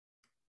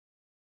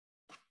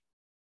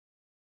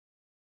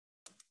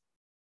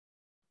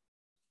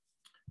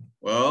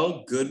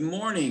Well, good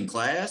morning,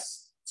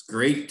 class. It's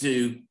great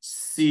to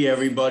see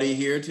everybody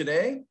here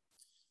today.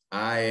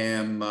 I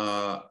am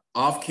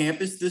off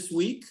campus this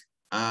week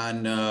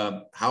on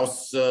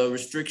house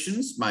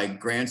restrictions. My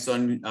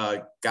grandson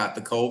got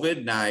the COVID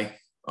and I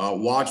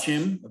watch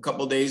him a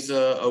couple days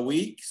a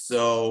week.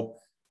 So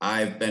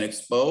I've been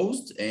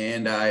exposed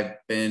and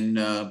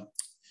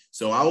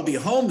so I will be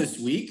home this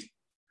week.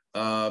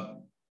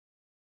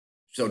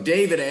 So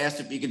David asked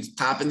if he could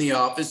pop in the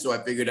office. So I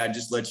figured I'd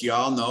just let you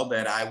all know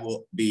that I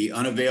will be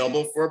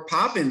unavailable for a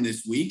pop-in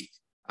this week.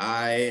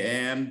 I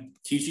am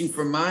teaching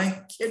from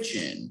my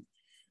kitchen,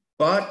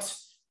 but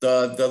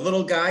the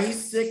little guy,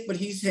 he's sick, but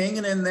he's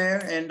hanging in there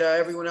and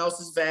everyone else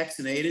is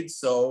vaccinated.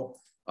 So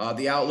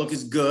the outlook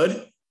is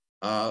good.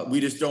 We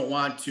just don't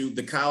want to,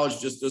 the college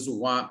just doesn't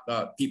want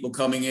people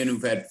coming in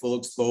who've had full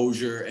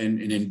exposure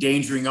and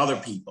endangering other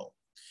people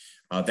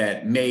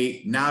that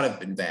may not have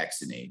been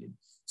vaccinated.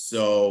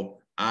 So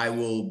I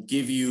will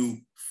give you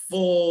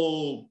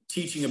full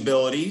teaching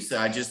abilities.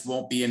 I just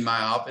won't be in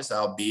my office.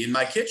 I'll be in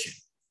my kitchen.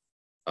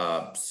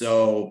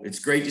 So it's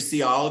great to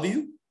see all of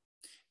you.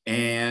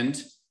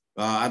 And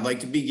I'd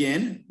like to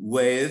begin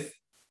with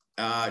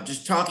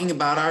just talking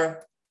about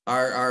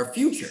our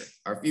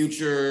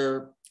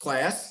future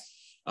class,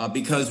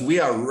 because we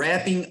are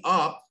wrapping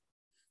up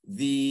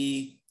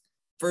the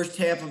first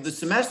half of the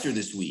semester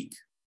this week.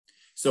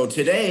 So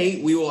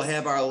today we will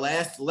have our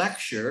last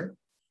lecture,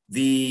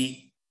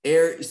 the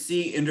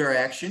air-sea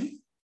interaction.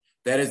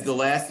 That is the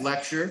last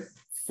lecture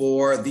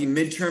for the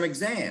midterm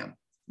exam.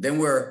 Then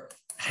we're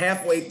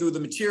halfway through the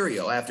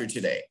material after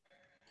today.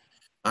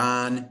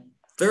 On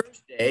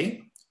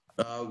Thursday,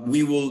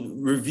 we will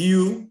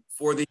review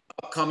for the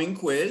upcoming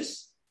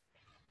quiz,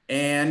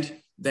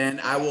 and then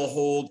I will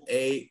hold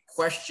a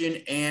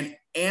question and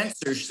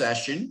answer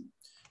session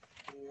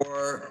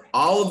for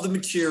all of the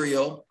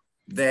material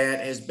that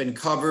has been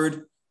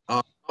covered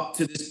up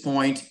to this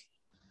point.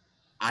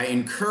 I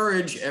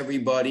encourage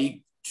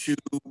everybody to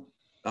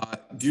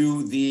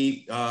do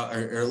the,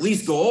 or at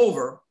least go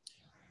over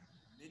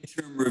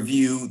midterm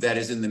review that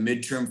is in the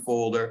midterm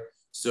folder.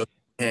 So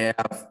you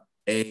have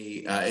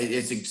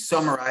it's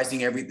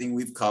summarizing everything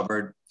we've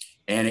covered,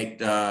 and it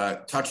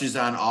touches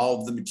on all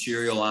of the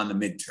material on the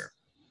midterm.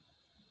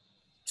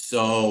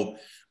 So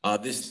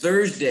this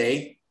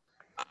Thursday,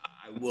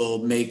 I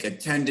will make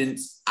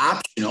attendance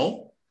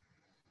optional,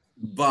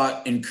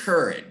 but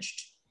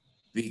encouraged,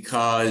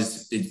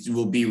 because it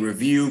will be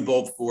review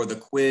both for the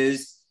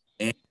quiz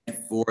and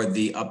for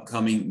the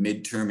upcoming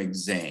midterm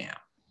exam.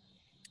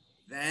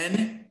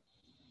 Then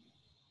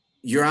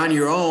you're on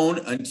your own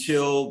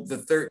until the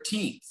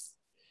 13th.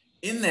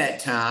 In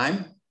that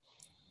time,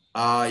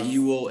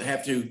 you will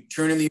have to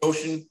turn in the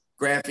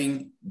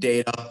oceanographing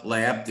data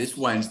lab this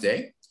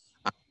Wednesday.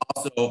 I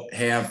also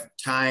have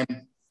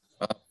time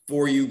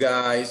for you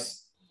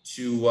guys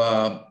to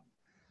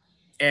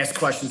ask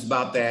questions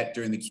about that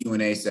during the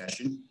Q&A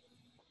session.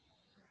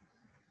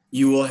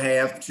 You will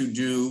have to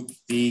do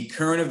the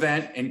current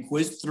event and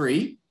quiz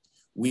 3.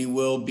 We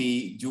will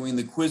be doing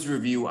the quiz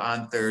review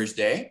on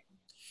Thursday,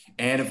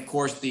 and of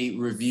course the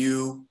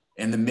review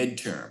and the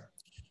midterm.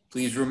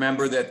 Please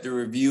remember that the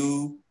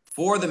review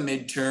for the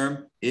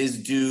midterm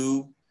is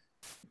due.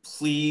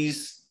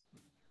 Please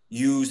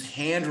use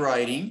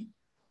handwriting.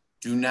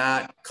 Do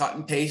not cut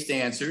and paste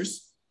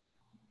answers.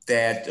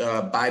 That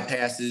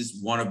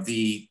bypasses one of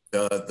the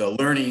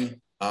learning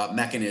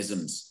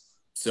mechanisms.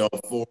 So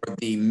for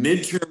the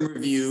midterm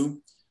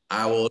review,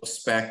 I will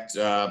expect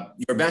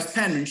your best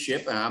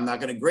penmanship. I'm not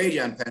going to grade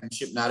you on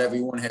penmanship. Not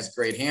everyone has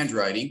great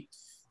handwriting.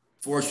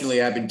 Fortunately,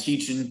 I've been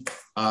teaching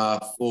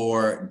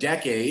for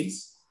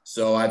decades,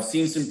 so I've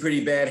seen some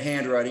pretty bad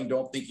handwriting.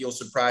 Don't think you'll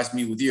surprise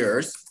me with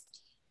yours.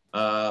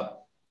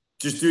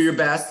 Just do your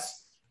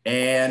best,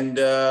 and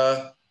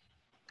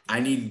I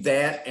need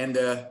that and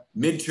the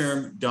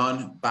midterm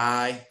done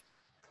by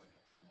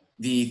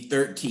the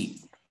 13th.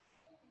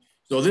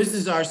 So this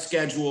is our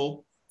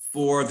schedule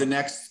for the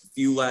next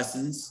few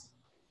lessons.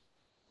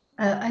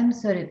 I'm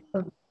sorry.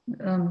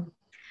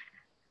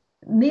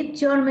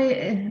 Midterm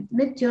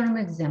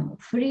exam,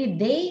 3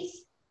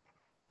 days?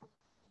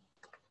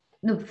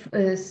 No,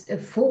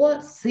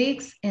 4,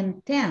 6,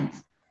 and 10.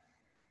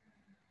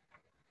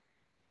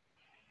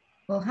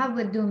 Well, how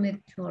we do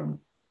midterm?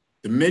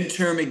 The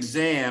midterm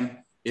exam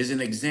is an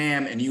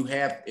exam, and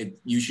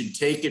you should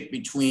take it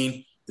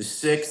between the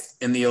 6th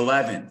and the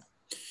 11th.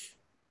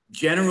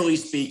 Generally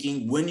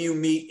speaking, when you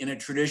meet in a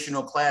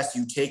traditional class,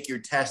 you take your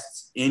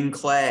tests in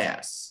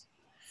class.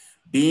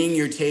 Being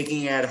you're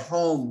taking at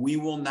home, we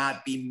will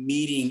not be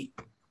meeting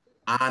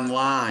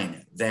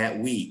online that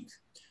week.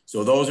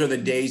 So those are the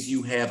days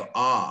you have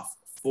off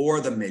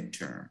for the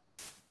midterm.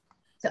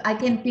 So I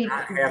can pick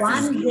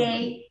one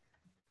day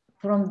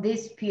from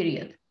this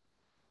period.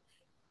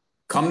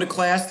 Come to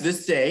class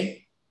this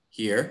day.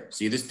 Here,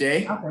 see this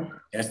day? Okay.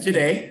 That's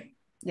today.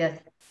 Yes.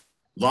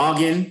 Log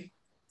in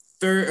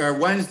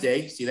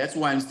Wednesday. See, that's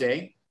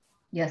Wednesday.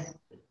 Yes.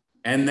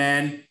 And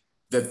then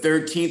the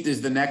 13th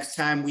is the next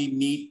time we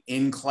meet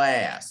in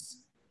class.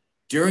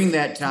 During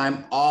that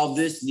time, all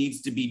this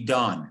needs to be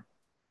done.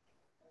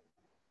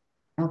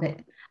 Okay.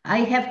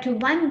 I have to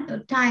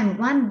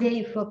one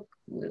day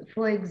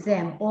for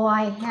exam, or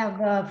I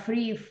have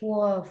free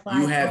 4 or 5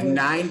 You have hours.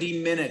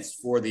 90 minutes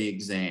for the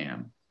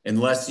exam,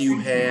 unless you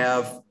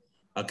have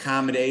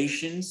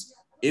accommodations.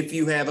 If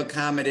you have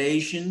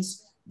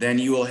accommodations, then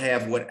you will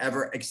have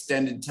whatever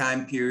extended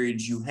time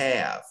periods you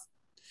have.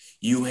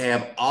 You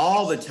have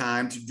all the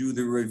time to do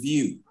the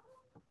review.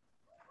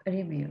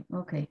 Review,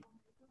 okay.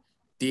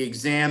 The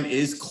exam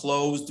is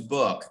closed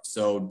book,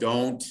 so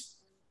don't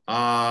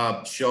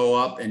show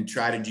up and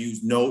try to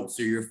use notes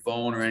or your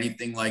phone or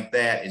anything like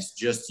that. It's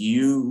just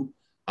you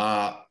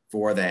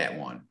for that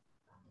one.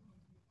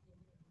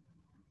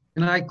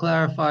 Can I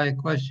clarify a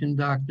question,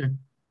 Doctor?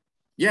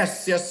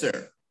 Yes, yes,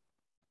 sir.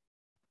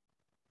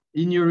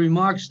 In your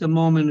remarks a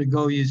moment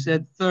ago, you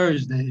said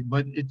Thursday,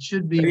 but it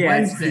should be Yeah,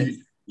 Wednesday.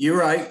 You're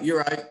right, you're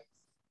right.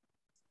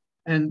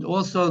 And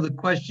also the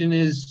question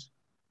is,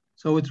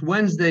 so it's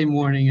Wednesday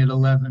morning at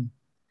 11.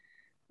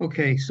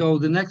 Okay, so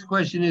the next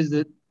question is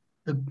that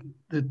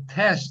the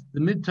test, the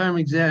midterm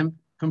exam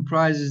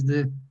comprises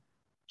the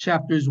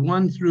chapters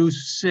 1 through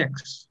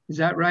 6. Is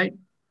that right?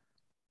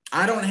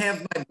 I don't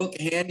have my book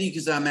handy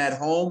because I'm at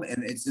home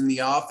and it's in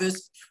the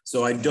office.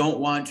 So I don't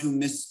want to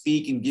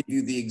misspeak and give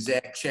you the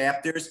exact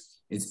chapters.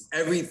 It's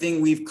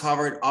everything we've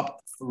covered up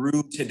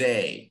through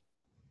today.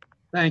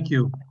 Thank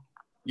you.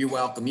 You're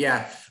welcome.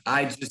 Yeah,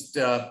 I just,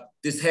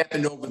 this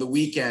happened over the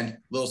weekend,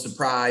 little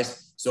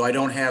surprise. So I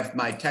don't have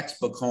my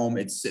textbook home.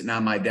 It's sitting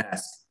on my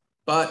desk,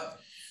 but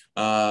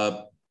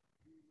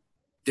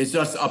it's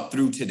just up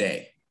through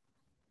today.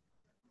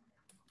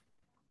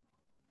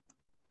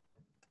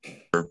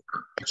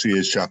 Actually,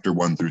 is chapter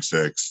 1 through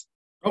 6.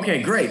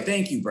 Okay, great.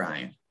 Thank you,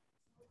 Brian.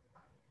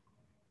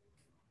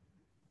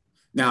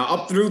 Now,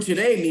 up through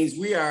today means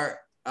we are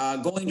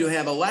going to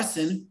have a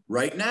lesson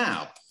right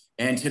now.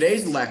 And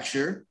today's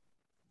lecture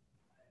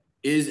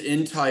is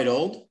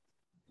entitled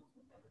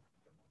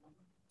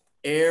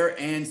Air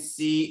and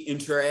Sea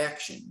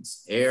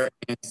Interactions. Air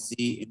and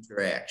Sea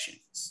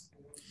Interactions.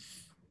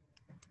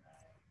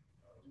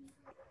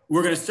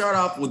 We're going to start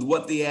off with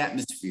what the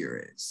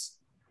atmosphere is.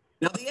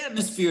 Now, the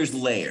atmosphere is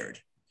layered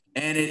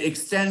and it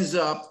extends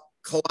up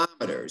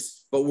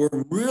kilometers, but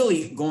we're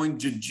really going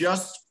to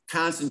just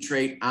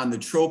concentrate on the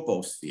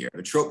troposphere.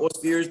 The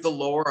troposphere is the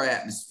lower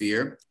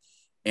atmosphere,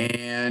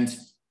 and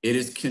it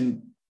is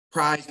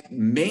comprised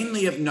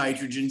mainly of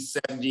nitrogen,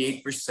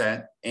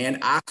 78%, and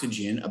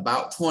oxygen,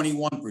 about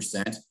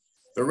 21%.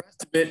 The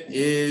rest of it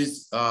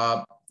is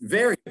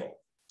variable.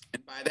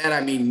 And by that,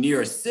 I mean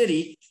near a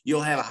city,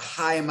 you'll have a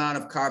high amount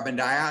of carbon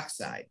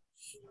dioxide.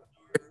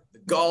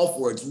 Gulf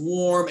where it's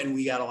warm and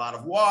we got a lot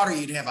of water,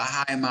 you'd have a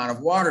high amount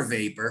of water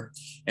vapor,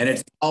 and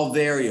it's all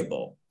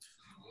variable.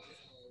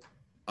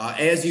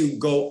 As you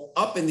go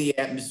up in the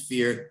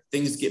atmosphere,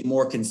 things get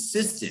more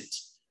consistent.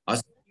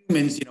 Us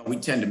humans, you know, we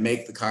tend to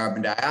make the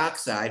carbon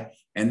dioxide,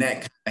 and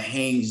that kind of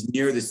hangs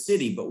near the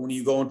city. But when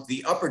you go into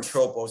the upper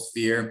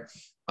troposphere,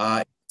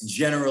 it's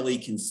generally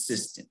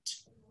consistent.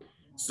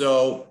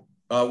 So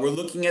we're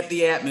looking at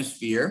the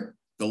atmosphere,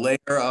 the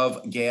layer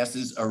of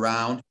gases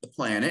around the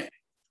planet.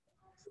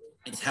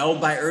 It's held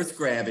by Earth's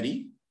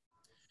gravity.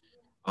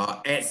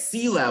 At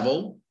sea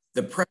level,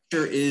 the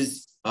pressure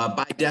is,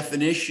 by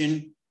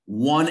definition,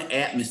 1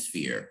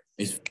 atmosphere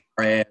as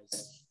far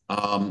as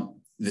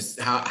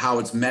how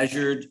it's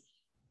measured.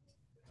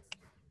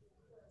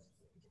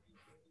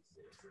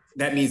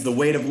 That means the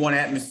weight of 1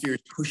 atmosphere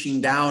is pushing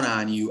down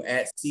on you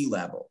at sea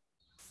level.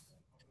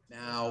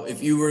 Now,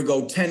 if you were to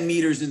go 10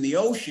 meters in the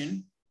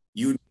ocean,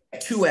 you'd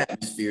get 2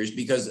 atmospheres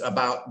because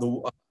about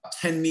the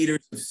 10 meters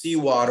of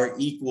seawater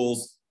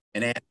equals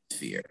an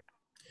atmosphere,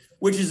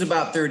 which is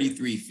about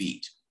 33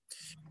 feet.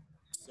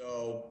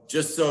 So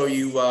just so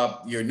you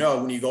know,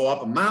 when you go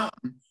up a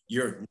mountain,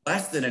 you're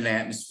less than an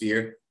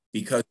atmosphere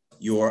because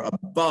you're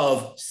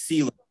above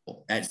sea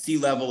level. At sea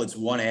level, it's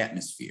 1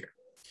 atmosphere.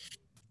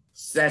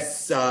 So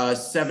that's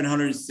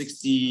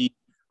 760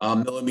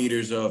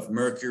 millimeters of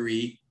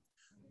mercury,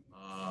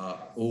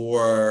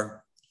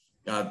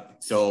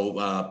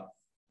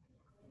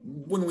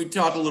 when we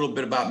talk a little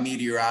bit about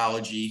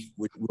meteorology,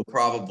 we'll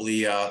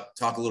probably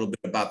talk a little bit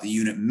about the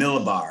unit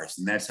millibars,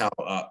 and that's how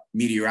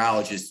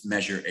meteorologists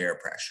measure air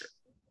pressure.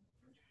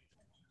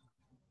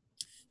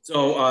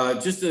 So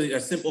just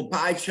a simple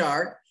pie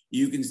chart,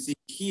 you can see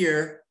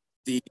here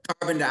the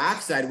carbon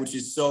dioxide, which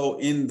is so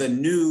in the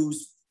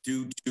news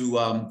due to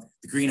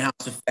the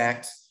greenhouse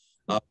effect,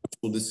 which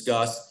we'll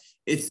discuss.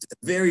 It's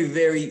a very,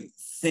 very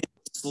thin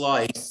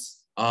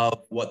slice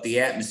of what the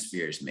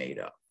atmosphere is made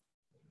of.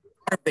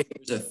 Water vapor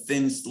is a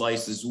thin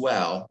slice as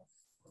well.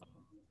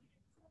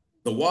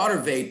 The water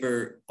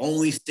vapor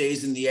only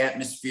stays in the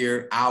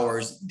atmosphere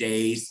hours,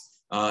 days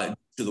to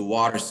the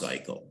water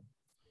cycle.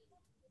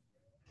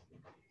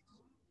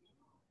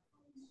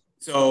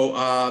 So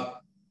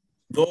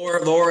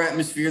lower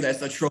atmosphere, that's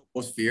the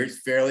troposphere. It's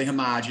fairly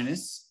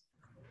homogeneous.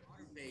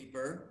 Water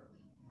vapor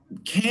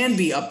can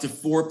be up to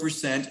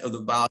 4% of the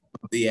volume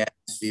of the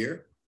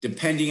atmosphere,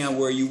 depending on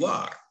where you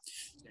are.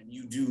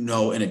 you do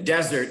know in a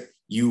desert,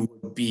 you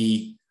would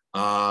be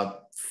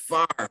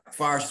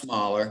far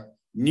smaller,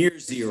 near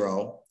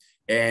zero.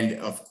 And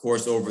of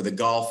course, over the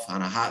Gulf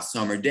on a hot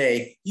summer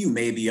day, you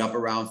may be up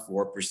around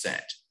 4%.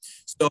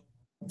 So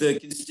the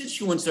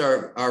constituents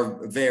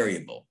are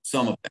variable.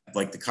 Some of them,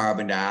 like the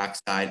carbon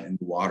dioxide and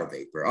the water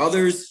vapor.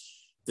 Others,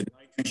 the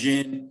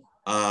nitrogen,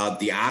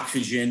 the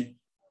oxygen,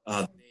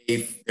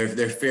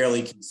 they're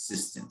fairly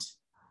consistent.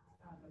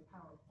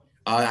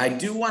 I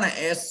do want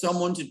to ask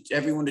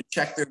everyone to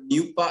check their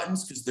mute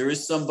buttons, because there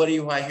is somebody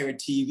who I hear a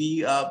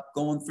TV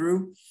going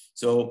through.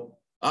 So,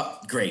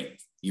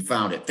 great, you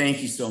found it.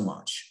 Thank you so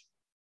much.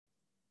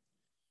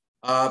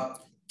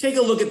 Take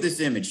a look at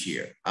this image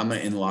here. I'm going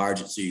to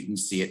enlarge it so you can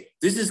see it.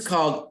 This is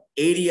called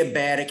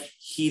adiabatic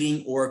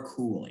heating or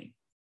cooling.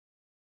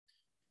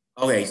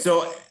 Okay,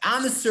 so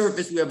on the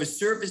surface, we have a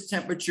surface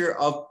temperature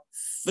of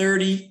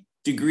 30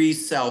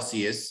 degrees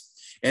Celsius,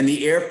 and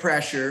the air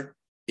pressure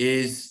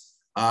is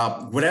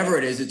whatever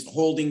it is, it's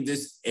holding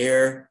this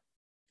air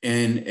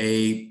in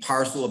a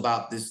parcel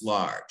about this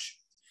large.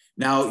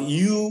 Now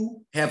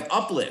you have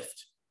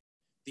uplift.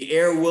 The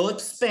air will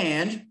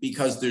expand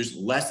because there's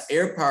less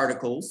air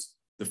particles.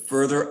 The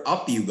further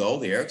up you go,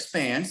 the air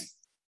expands.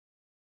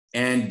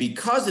 And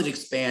because it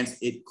expands,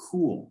 it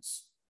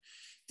cools.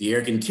 The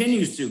air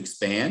continues to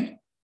expand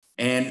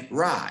and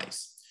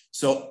rise.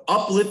 So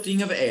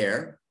uplifting of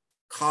air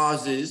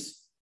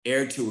causes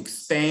air to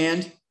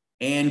expand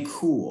and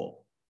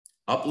cool.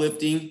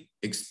 Uplifting,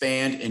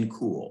 expand, and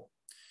cool.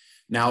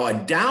 Now a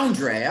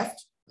downdraft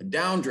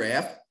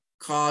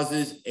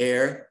causes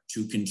air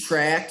to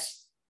contract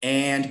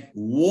and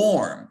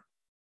warm.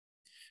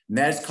 And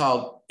that is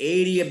called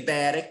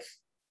adiabatic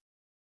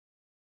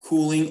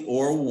cooling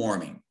or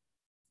warming.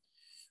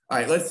 All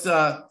right, let's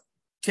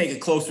take a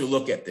closer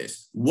look at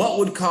this. What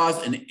would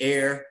cause an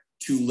air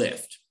to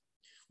lift?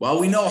 Well,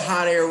 we know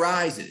hot air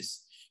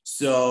rises.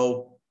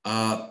 So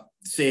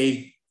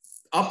say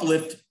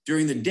uplift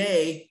during the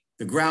day,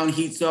 the ground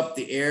heats up,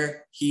 the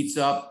air heats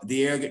up,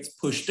 the air gets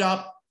pushed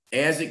up.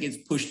 As it gets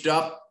pushed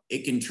up,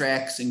 it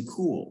contracts and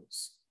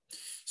cools.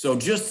 So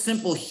just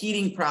simple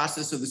heating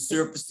process of the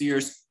surface of the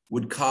earth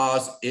would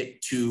cause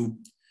it to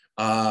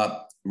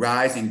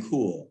rise and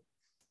cool.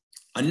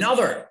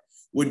 Another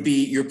would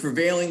be your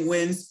prevailing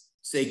winds,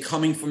 say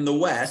coming from the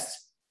west,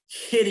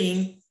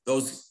 hitting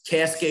those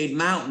Cascade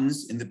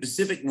Mountains in the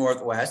Pacific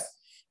Northwest.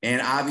 And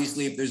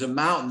obviously, if there's a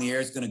mountain, the air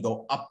is going to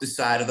go up the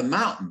side of the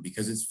mountain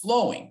because it's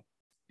flowing.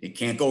 It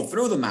can't go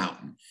through the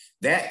mountain.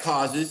 That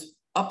causes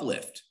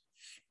uplift.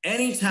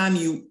 Anytime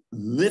you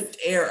lift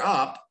air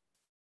up,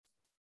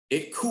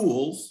 it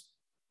cools.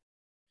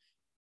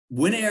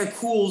 When air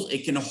cools,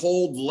 it can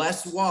hold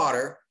less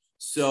water.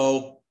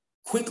 So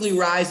quickly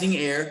rising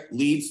air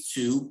leads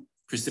to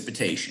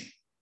precipitation.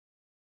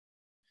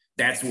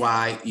 That's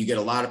why you get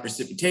a lot of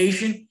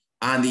precipitation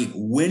on the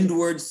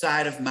windward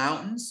side of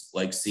mountains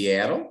like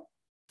Seattle.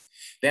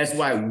 That's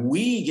why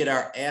we get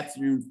our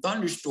afternoon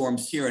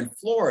thunderstorms here in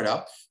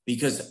Florida,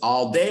 because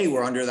all day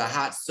we're under the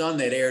hot sun,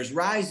 that air is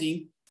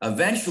rising.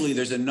 Eventually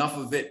there's enough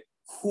of it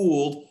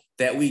cooled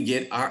that we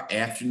get our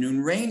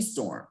afternoon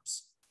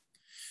rainstorms.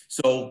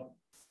 So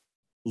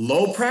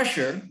low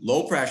pressure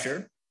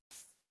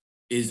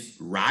is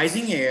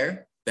rising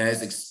air that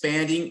is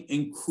expanding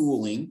and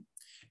cooling,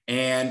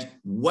 and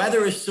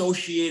weather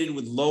associated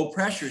with low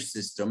pressure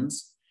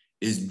systems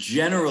is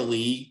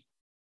generally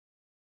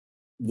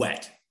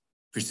wet.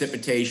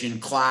 Precipitation,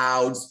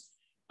 clouds.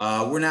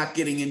 We're not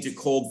getting into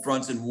cold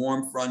fronts and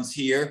warm fronts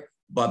here,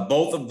 but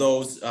both of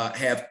those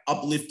have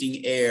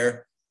uplifting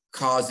air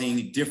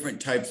causing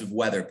different types of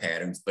weather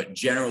patterns, but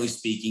generally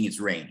speaking, it's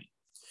raining.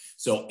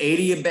 So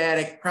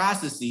adiabatic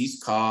processes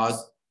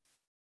cause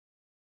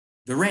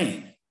the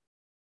rain.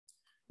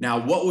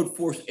 Now, what would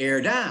force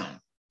air down?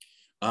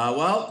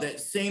 Well, that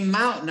same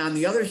mountain on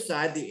the other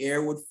side, the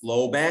air would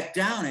flow back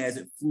down as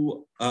it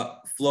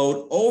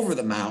flowed over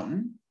the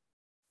mountain.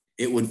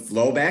 It would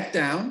flow back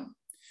down,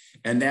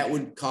 and that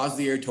would cause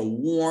the air to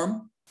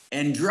warm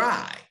and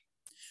dry.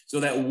 So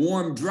that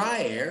warm,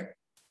 dry air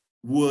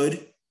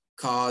would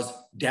cause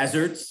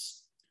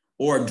deserts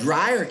or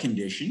drier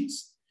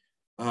conditions.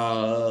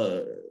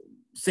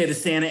 Say the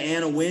Santa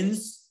Ana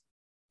winds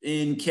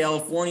in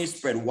California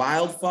spread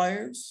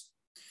wildfires.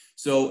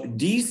 So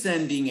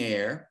descending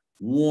air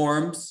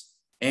warms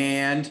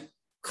and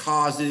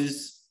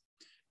causes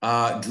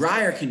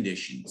drier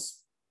conditions.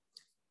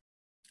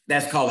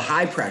 That's called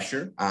high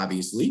pressure,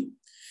 obviously.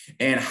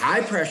 And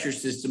high pressure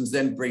systems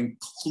then bring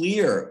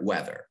clear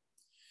weather.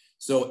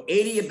 So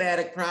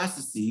adiabatic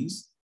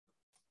processes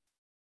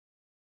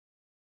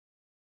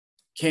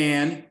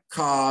can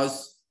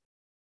cause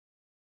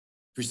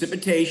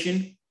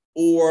precipitation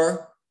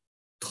or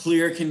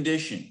clear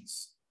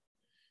conditions.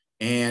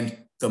 And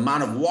the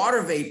amount of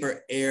water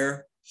vapor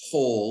air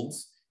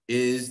holds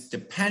is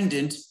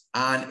dependent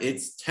on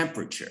its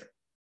temperature.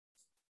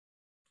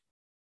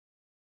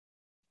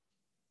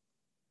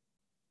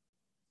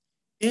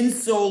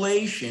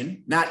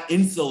 Insolation, not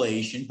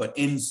insulation, but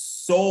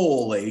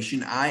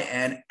insolation,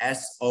 I-N-S-O-L-A-T-I-O-N.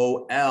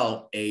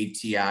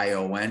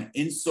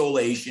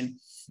 Insolation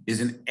is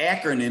an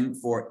acronym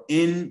for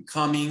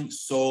incoming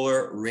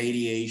solar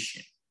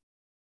radiation.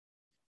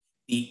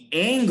 The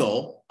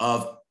angle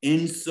of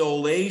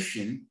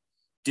insolation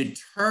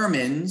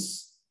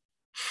determines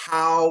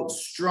how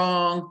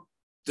strong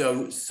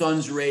the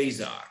sun's rays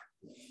are.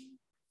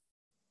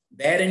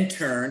 That in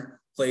turn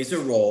plays a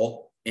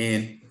role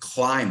in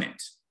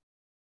climate.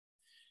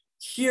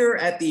 Here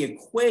at the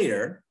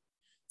equator,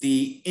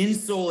 the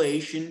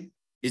insolation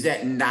is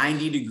at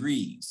 90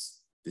 degrees.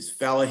 This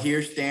fella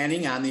here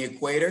standing on the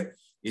equator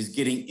is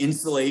getting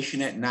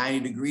insolation at 90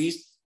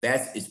 degrees.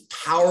 That's as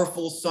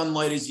powerful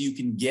sunlight as you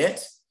can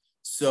get.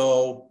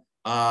 So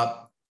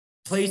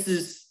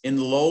places in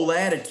low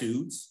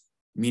latitudes,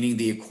 meaning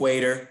the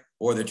equator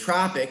or the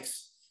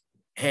tropics,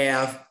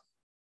 have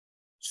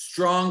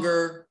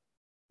stronger,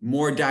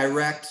 more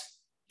direct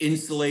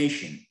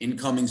insolation,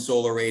 incoming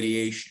solar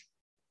radiation.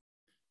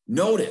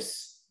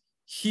 Notice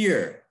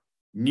here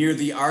near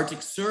the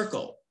Arctic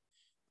Circle,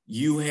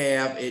 you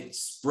have it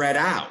spread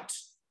out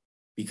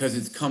because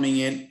it's coming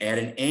in at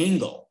an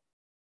angle.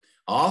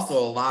 Also,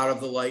 a lot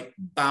of the light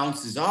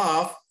bounces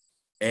off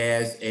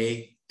as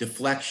a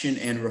deflection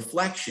and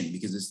reflection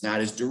because it's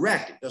not as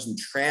direct. It doesn't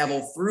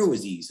travel through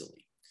as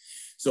easily.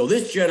 So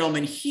this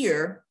gentleman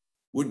here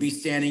would be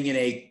standing in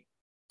a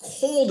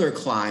colder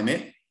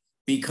climate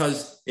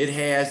because it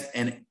has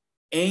an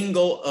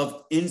angle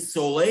of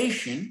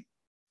insolation,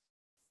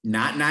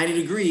 not 90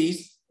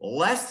 degrees,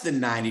 less than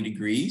 90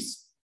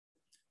 degrees.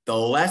 The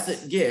less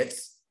it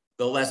gets,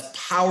 the less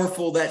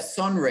powerful that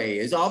sun ray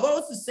is. Although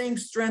it's the same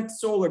strength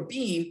solar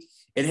beam,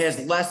 it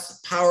has less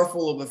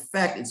powerful of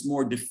effect. It's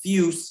more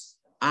diffuse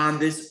on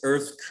this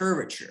Earth's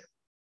curvature.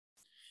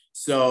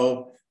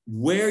 So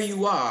where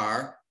you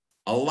are,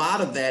 a lot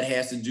of that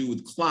has to do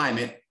with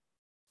climate,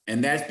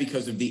 and that's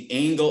because of the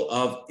angle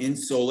of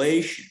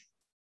insolation.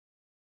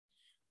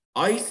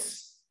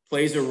 Ice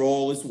plays a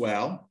role as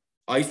well.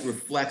 Ice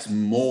reflects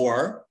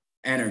more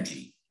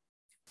energy.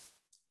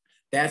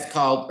 That's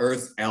called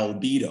Earth's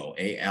albedo,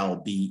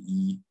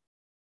 A-L-B-E-D-O,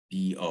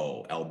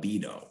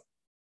 albedo.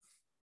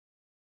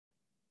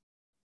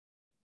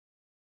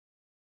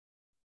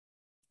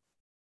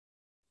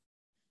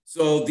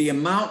 So the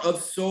amount of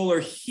solar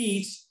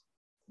heat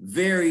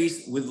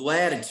varies with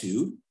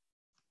latitude.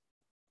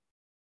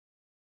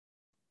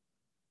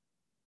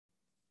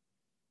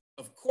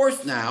 Of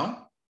course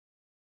now,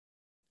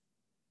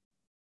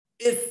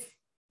 if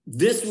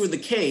this were the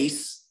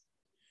case,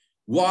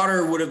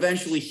 water would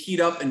eventually heat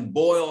up and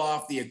boil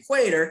off the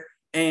equator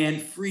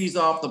and freeze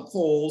off the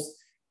poles,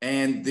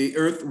 and the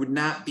Earth would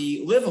not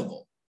be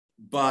livable.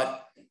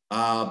 But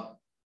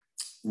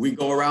we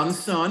go around the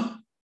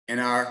sun and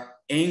our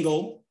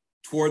angle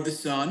toward the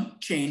sun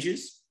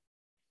changes.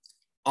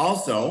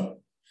 Also,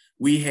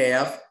 we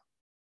have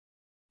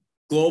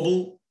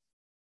global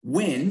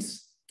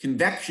winds,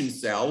 convection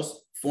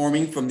cells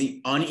forming from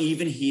the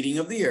uneven heating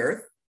of the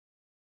Earth.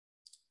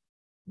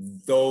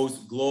 Those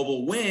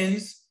global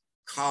winds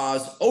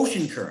cause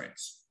ocean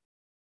currents.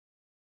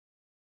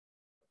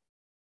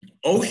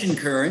 Ocean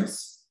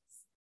currents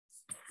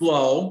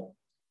flow,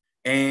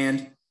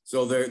 and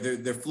so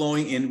they're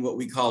flowing in what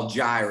we call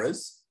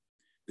gyres.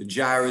 The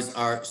gyres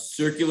are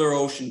circular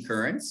ocean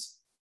currents.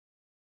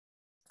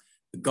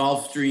 The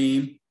Gulf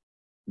Stream,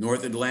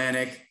 North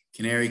Atlantic,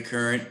 Canary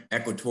Current,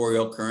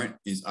 Equatorial Current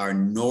is our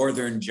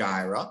northern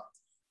gyra.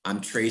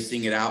 I'm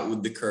tracing it out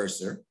with the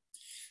cursor.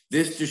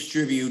 This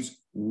distributes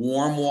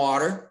warm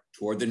water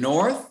toward the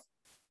north,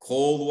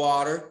 cold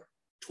water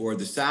toward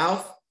the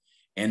south,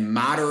 and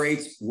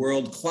moderates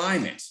world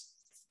climate.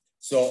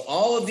 So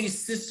all of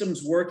these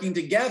systems working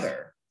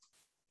together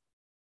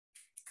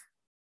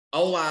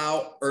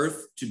allow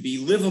Earth to be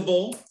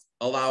livable,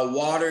 allow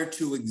water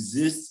to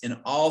exist in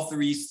all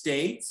three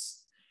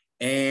states,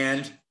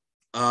 and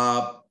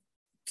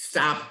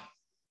stop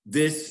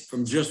this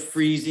from just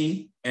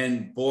freezing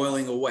and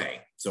boiling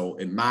away. So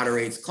it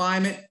moderates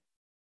climate,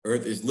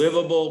 Earth is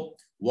livable,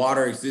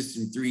 water exists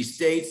in three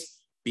states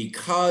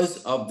because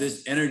of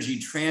this energy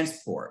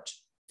transport.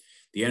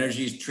 The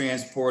energy is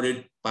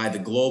transported by the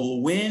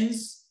global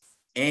winds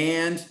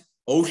and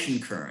ocean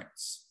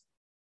currents.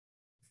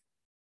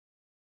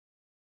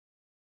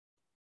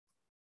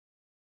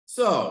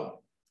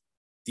 So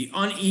the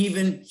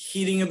uneven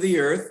heating of the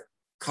Earth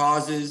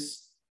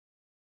causes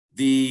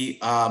the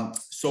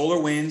solar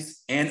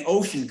winds and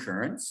ocean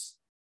currents,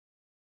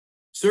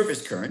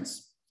 surface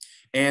currents,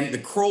 and the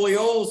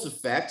Coriolis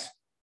effect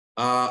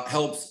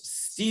helps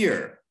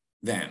steer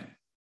them.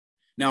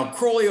 Now,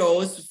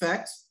 Coriolis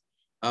effect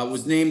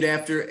was named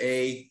after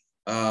a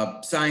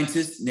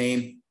scientist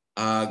named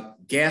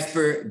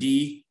Gaspar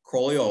de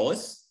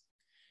Coriolis,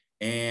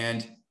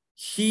 and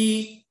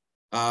he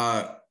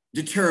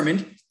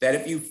determined that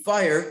if you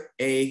fire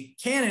a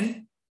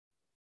cannon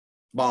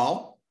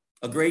ball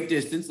a great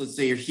distance, let's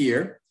say you're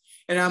here,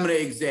 and I'm going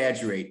to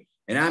exaggerate,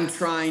 and I'm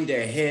trying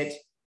to hit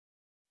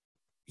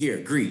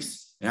here,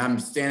 Greece. and I'm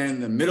standing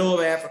in the middle of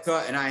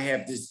Africa and I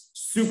have this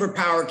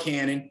superpower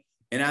cannon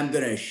and I'm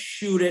going to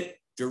shoot it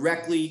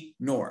directly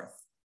north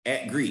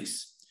at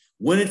Greece.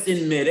 When it's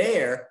in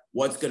midair,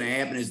 what's going to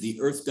happen is the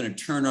Earth's going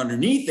to turn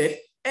underneath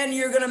it and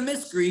you're going to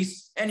miss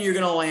Greece and you're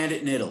going to land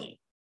it in Italy.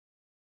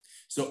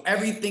 So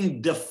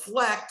everything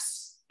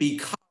deflects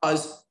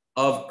because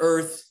of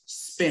Earth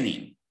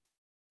spinning.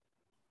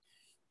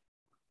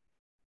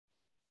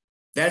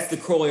 That's the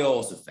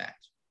Coriolis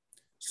effect.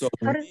 So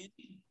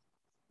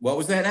what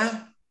was that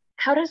now?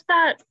 How does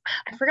that,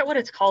 I forget what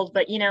it's called,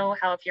 but you know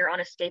how if you're on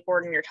a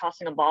skateboard and you're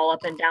tossing a ball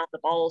up and down, the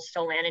ball will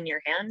still land in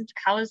your hand?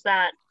 How is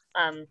that,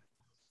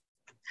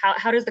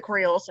 how does the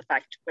Coriolis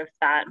effect with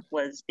that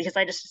was, because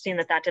I just assumed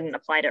that that didn't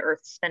apply to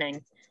Earth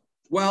spinning.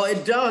 Well,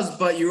 it does,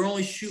 but you're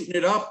only shooting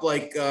it up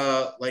like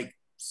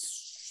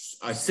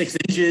 6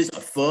 inches,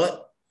 a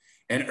foot,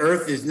 and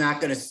Earth is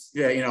not going to,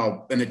 you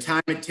know, and the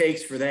time it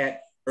takes for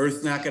that,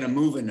 Earth's not going to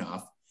move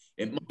enough.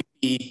 It might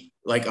be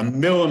like a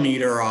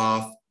millimeter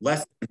off, less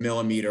than a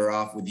millimeter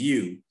off with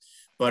you.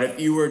 But if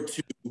you were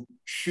to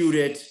shoot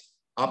it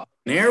up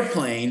an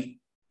airplane,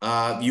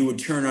 you would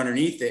turn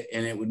underneath it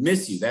and it would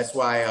miss you. That's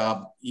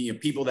why you know,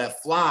 people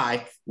that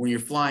fly, when you're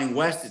flying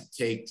west, it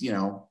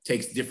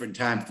takes different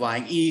time.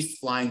 Flying east,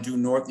 flying due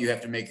north, you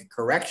have to make a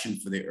correction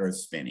for the Earth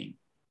spinning.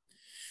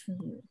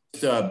 Mm-hmm.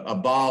 Just a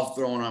ball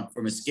thrown up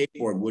from a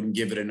skateboard wouldn't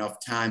give it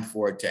enough time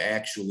for it to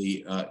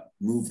actually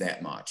move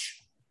that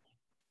much.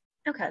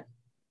 Okay.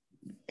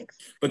 Thanks.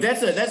 But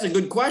that's a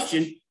good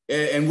question.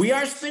 And we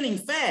are spinning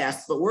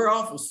fast, but we're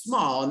awful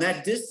small. And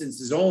that distance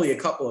is only a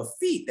couple of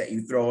feet that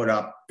you throw it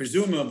up,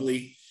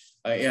 presumably,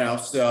 you know,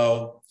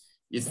 so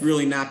it's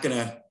really not going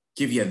to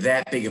give you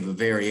that big of a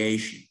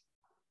variation.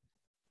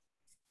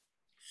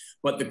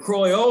 But the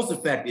Coriolis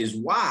effect is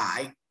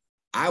why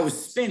I was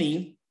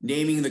spinning,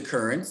 naming the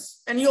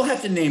currents, and you'll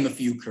have to name a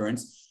few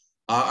currents.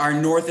 Our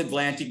North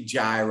Atlantic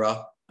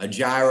gyra, a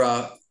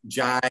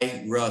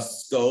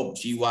gyroscope,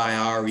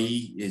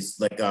 G-Y-R-E, is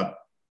like a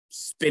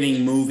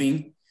spinning,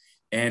 moving,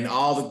 and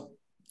all the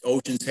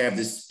oceans have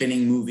this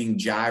spinning, moving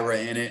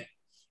gyra in it,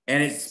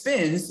 and it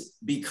spins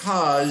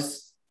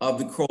because of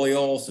the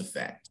Coriolis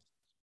effect.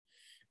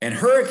 And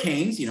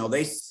hurricanes, you know,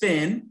 they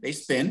spin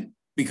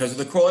because of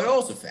the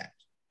Coriolis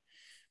effect.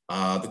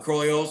 The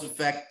Coriolis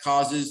effect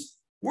causes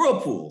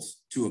whirlpools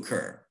to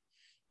occur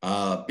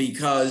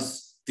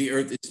because the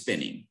Earth is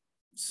spinning.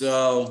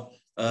 So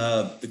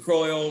the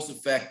Coriolis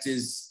effect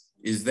is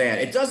that.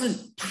 It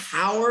doesn't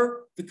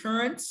power the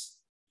currents.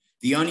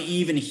 The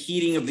uneven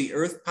heating of the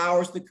Earth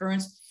powers the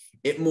currents.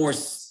 It more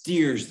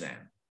steers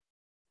them.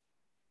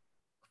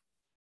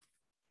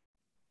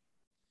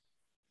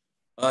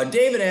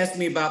 David asked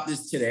me about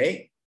this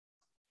today.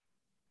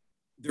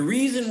 The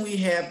reason we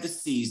have the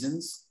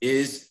seasons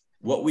is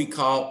what we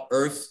call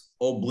Earth's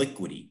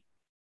obliquity.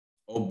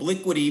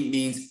 Obliquity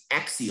means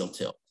axial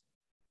tilt.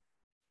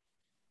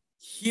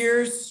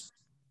 Here's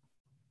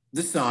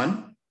the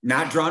sun,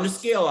 not drawn to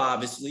scale,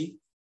 obviously,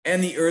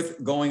 and the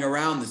Earth going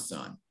around the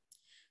sun.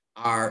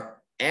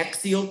 Our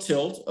axial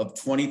tilt of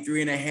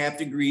 23.5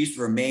 degrees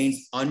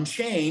remains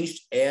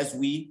unchanged as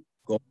we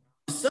go around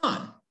the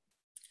sun.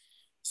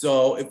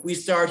 So if we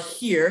start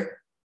here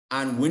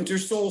on winter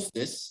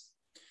solstice,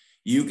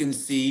 you can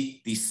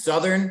see the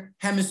southern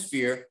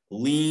hemisphere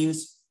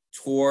leans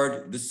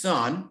toward the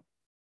sun,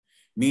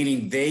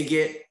 meaning they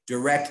get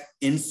direct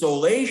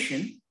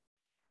insolation,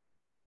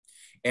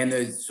 and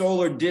the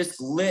solar disk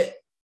lit,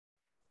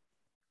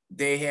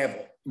 they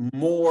have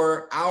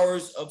more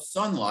hours of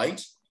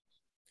sunlight,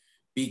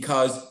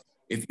 because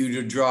if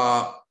you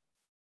draw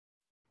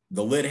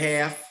the lit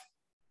half,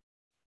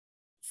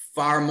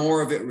 far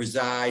more of it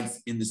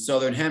resides in the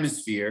southern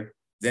hemisphere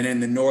than in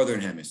the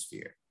northern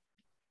hemisphere.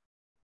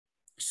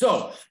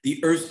 So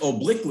the Earth's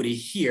obliquity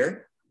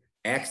here,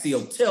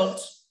 axial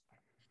tilt,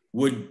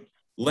 would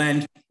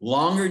lend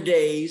longer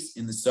days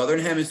in the southern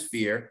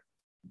hemisphere,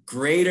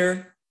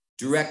 greater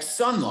direct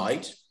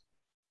sunlight.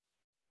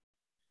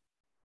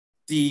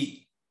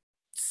 The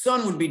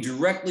sun would be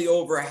directly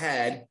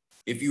overhead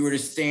if you were to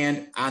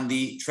stand on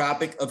the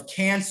Tropic of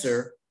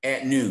Cancer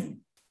at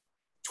noon,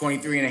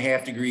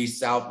 23.5 degrees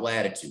south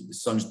latitude. The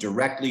sun's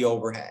directly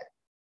overhead.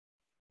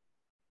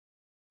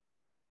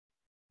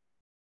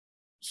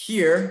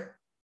 Here,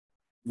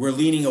 we're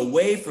leaning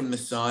away from the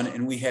sun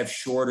and we have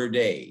shorter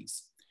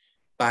days.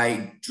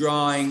 By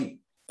drawing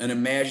an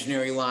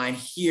imaginary line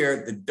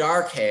here, the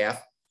dark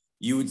half,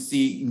 you would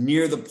see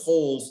near the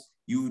poles,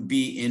 you would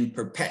be in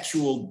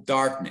perpetual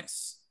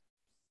darkness.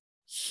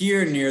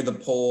 Here near the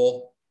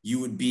pole, you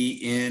would be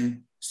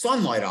in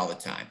sunlight all the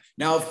time.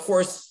 Now, of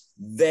course,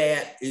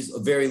 that is a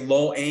very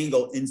low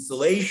angle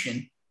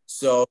insolation,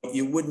 so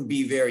you wouldn't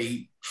be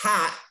very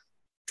hot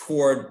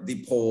toward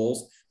the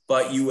poles,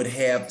 but you would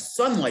have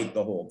sunlight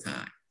the whole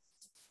time.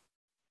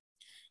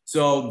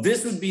 So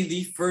this would be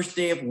the first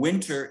day of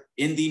winter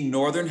in the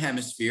northern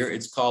hemisphere.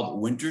 It's called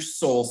winter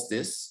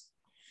solstice.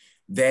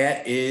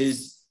 That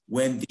is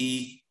when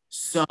the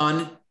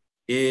sun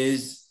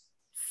is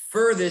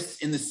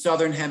furthest in the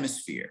southern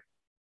hemisphere,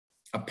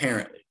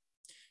 apparently.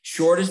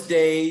 Shortest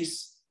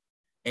days,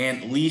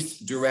 and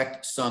least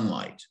direct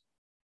sunlight.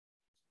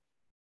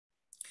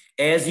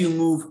 As you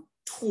move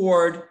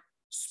toward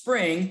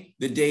spring,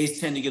 the days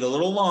tend to get a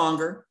little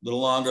longer,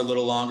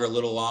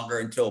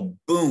 until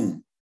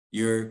boom,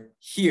 you're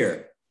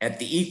here at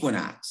the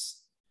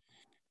equinox.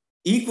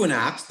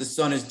 Equinox, the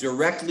sun is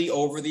directly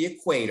over the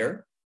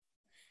equator,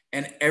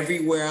 and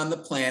everywhere on the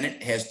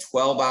planet has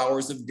 12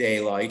 hours of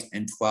daylight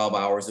and 12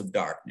 hours of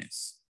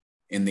darkness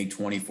in the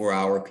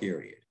 24-hour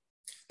period.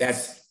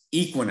 That's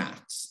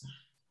equinox.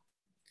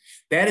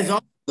 That is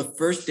also the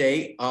first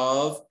day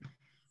of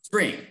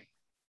spring.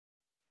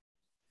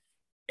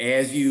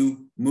 As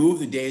you move,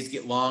 the days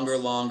get longer.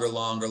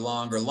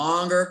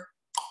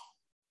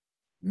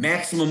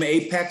 Maximum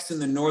apex in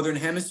the northern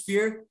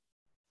hemisphere.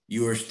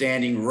 You are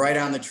standing right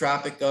on the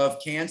Tropic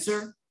of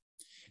Cancer,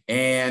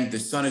 and the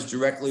sun is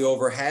directly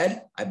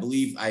overhead. I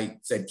believe I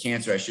said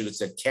Cancer. I should have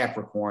said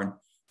Capricorn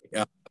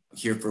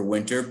here for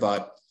winter,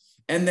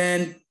 and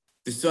then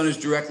the sun is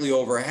directly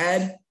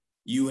overhead.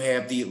 You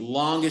have the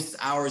longest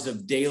hours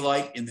of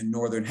daylight in the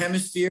northern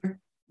hemisphere.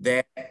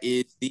 That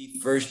is the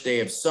first day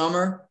of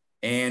summer,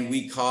 and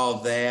we call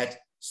that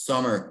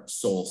summer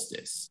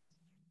solstice.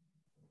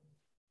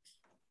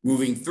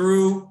 Moving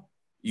through,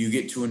 you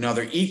get to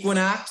another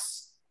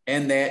equinox,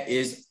 and that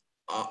is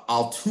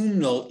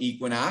autumnal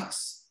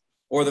equinox,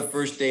 or the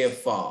first day of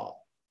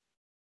fall.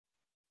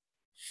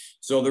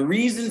 So the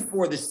reason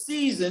for the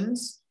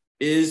seasons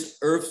is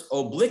Earth's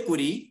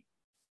obliquity,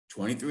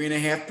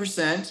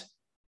 23.5%,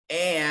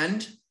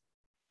 and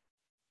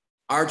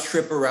our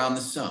trip around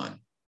the sun.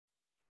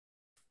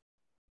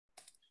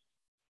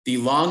 The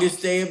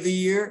longest day of the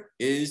year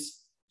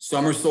is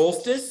summer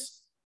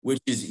solstice, which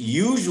is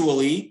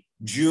usually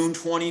June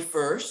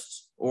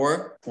 21st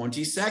or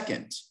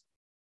 22nd.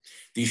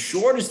 The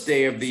shortest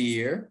day of the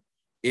year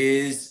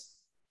is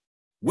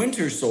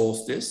winter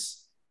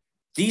solstice,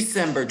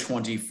 December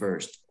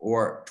 21st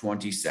or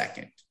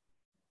 22nd.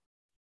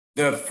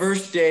 The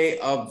first day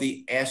of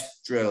the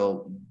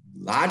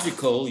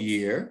astronomical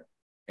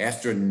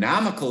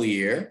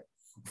year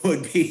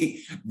would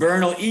be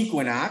vernal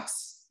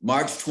equinox,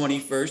 March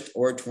 21st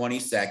or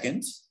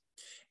 22nd.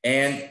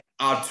 And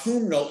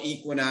autumnal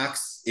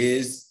equinox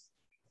is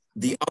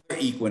the other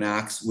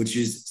equinox, which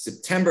is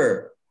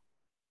September,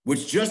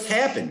 which just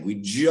happened. We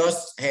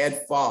just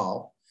had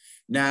fall.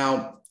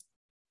 Now,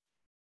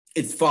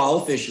 it's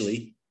fall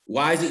officially.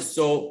 Why is it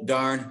so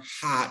darn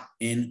hot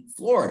in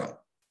Florida?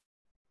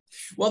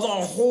 Well, the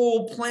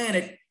whole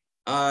planet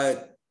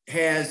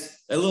has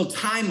a little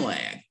time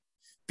lag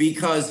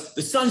because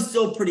the sun's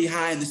still pretty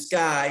high in the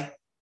sky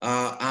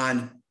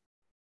on,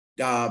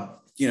 the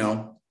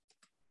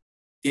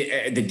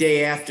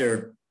day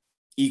after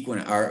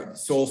equinox or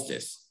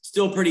solstice,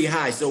 still pretty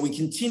high. So we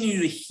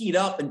continue to heat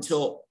up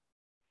until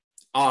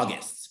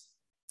August.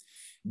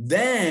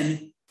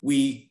 Then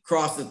we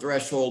cross the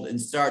threshold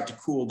and start to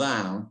cool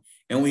down,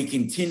 and we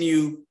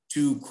continue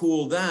to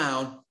cool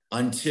down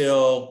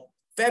until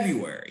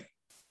February.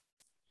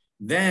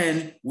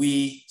 Then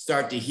we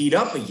start to heat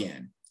up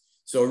again.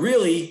 So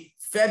really,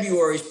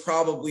 February is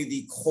probably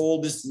the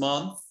coldest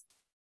month,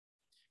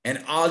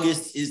 and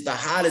August is the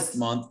hottest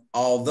month,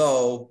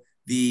 although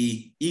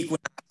the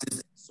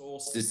equinoxes and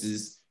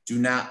solstices do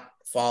not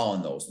fall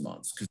in those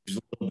months because there's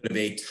a little bit of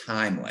a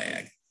time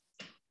lag.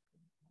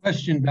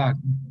 Question, Doc.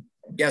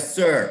 Yes,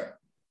 sir.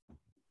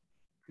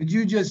 Could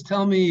you just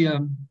tell me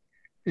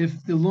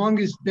if the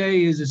longest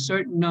day is a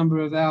certain number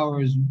of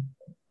hours,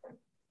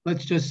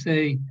 let's just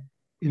say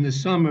in the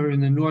summer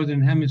in the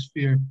Northern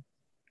Hemisphere,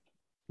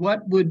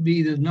 what would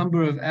be the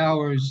number of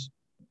hours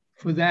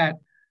for that?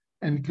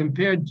 And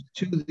compared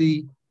to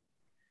the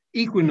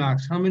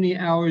equinox, how many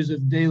hours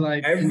of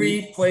daylight?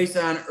 Every place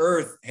on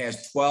Earth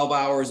has 12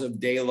 hours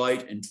of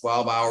daylight and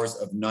 12 hours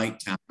of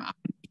nighttime on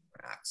the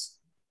equinox.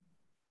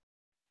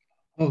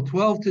 Oh,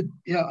 12 to,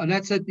 yeah, and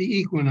that's at the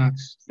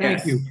equinox.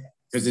 Thank you.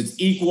 Because it's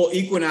equal,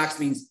 equinox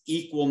means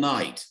equal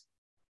night.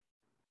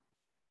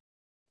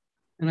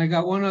 And I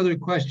got one other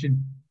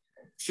question.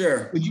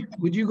 Sure.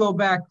 Would you go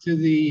back to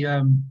the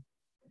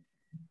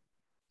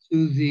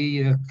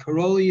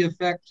Coriolis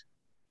effect?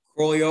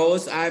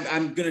 Coriolis,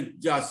 I'm going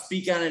to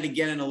speak on it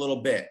again in a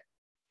little bit.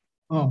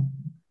 Oh.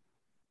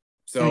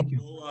 So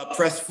we'll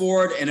press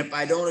forward, and if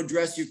I don't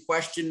address your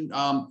question,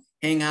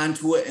 hang on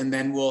to it, and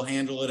then we'll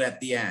handle it at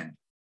the end.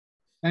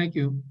 Thank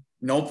you.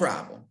 No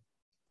problem.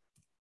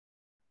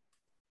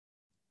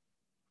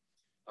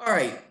 All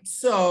right,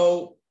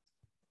 so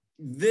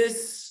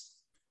this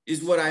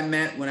is what I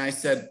meant when I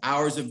said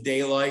hours of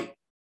daylight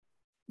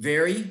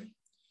vary.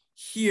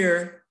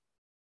 Here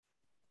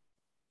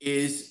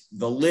is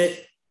the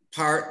lit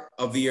part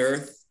of the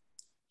Earth.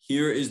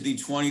 Here is the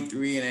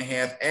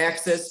 23.5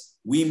 axis.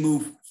 We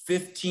move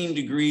 15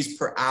 degrees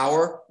per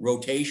hour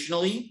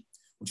rotationally,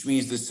 which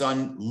means the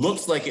sun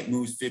looks like it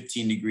moves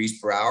 15 degrees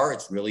per hour.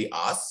 It's really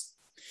us.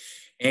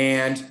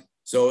 And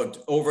so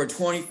over a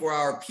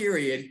 24-hour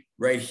period,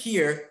 right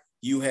here,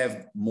 you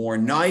have more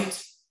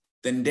night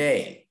than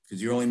day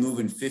because you're only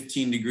moving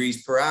 15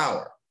 degrees per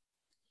hour.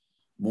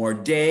 More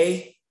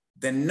day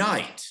than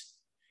night.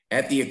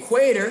 At the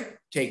equator,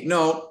 take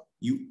note,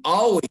 you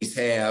always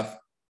have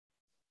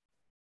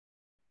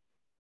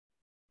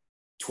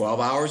 12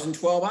 hours and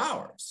 12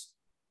 hours.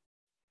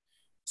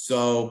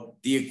 So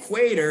the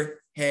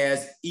equator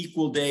has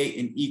equal day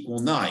and equal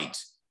night,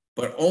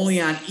 but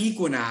only on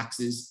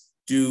equinoxes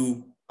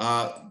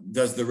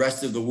does the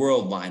rest of the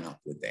world line up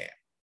with that.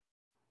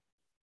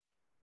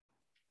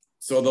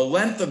 So the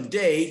length of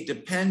day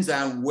depends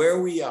on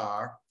where we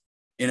are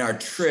in our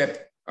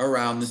trip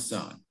around the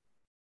sun.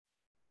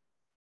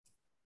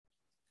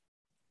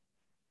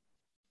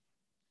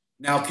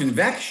 Now,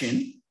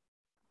 convection,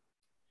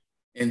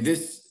 in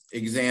this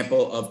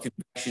example of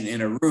convection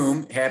in a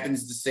room,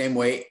 happens the same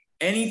way.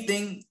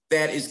 Anything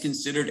that is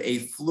considered a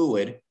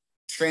fluid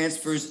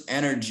transfers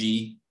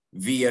energy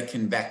via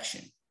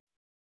convection.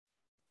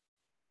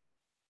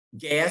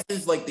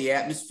 Gases like the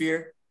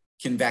atmosphere,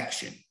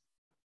 convection.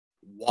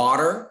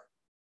 Water,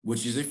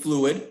 which is a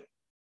fluid,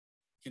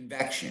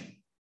 convection.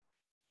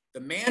 The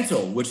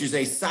mantle, which is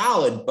a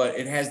solid, but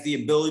it has the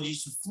ability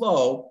to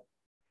flow,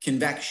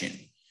 convection.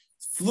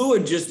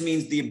 Fluid just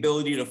means the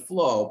ability to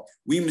flow.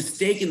 We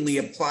mistakenly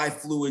apply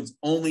fluids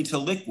only to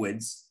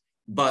liquids,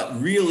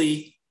 but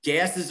really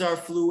gases are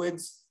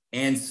fluids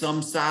and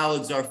some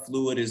solids are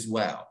fluid as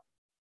well.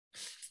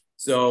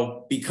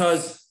 So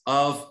because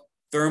of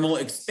thermal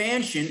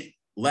expansion,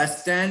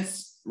 less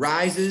dense,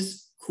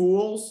 rises,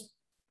 cools,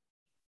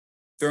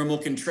 thermal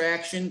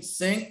contraction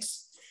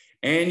sinks,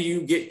 and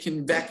you get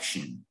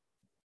convection.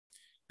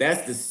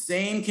 That's the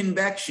same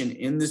convection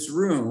in this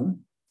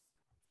room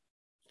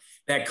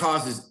that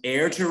causes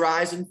air to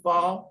rise and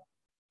fall,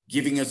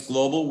 giving us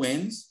global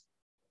winds,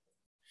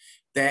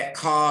 that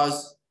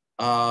cause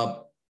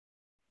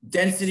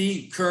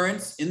density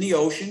currents in the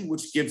ocean,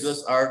 which gives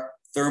us our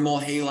thermal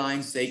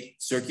haline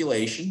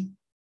circulation,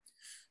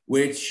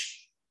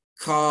 which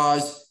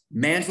cause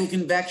mantle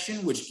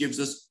convection, which gives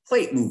us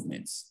plate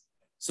movements.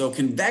 So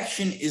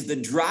convection is the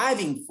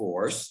driving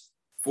force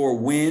for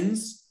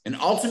winds and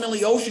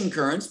ultimately ocean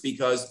currents,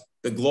 because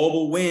the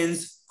global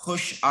winds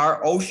push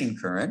our ocean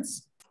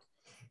currents.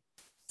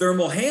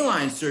 Thermal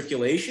haline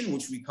circulation,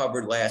 which we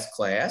covered last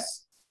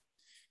class,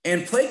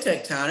 and plate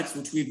tectonics,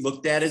 which we've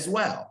looked at as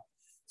well.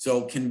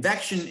 So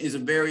convection is a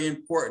very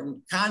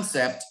important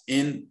concept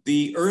in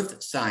the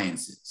earth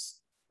sciences.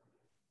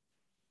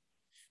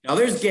 Now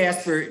there's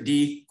Gaspar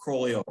de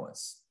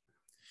Coriolis,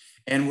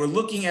 and we're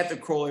looking at the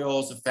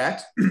Coriolis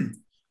effect.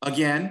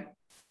 Again,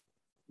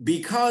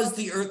 because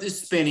the earth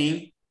is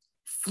spinning,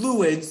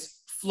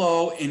 fluids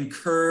flow in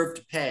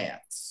curved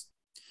paths.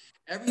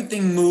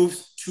 Everything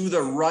moves to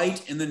the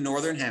right in the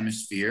northern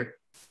hemisphere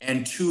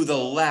and to the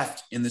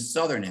left in the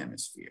southern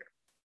hemisphere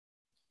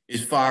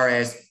as far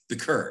as the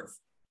curve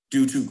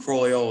due to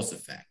Coriolis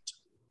effect.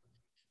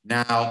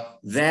 Now,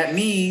 that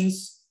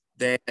means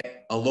that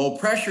a low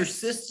pressure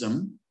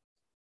system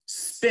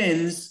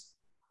spins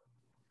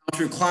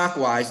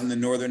counterclockwise in the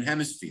northern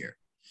hemisphere.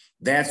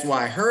 That's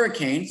why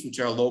hurricanes, which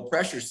are low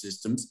pressure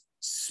systems,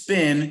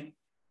 spin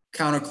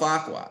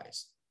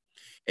counterclockwise.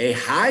 A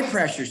high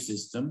pressure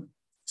system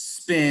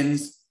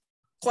spins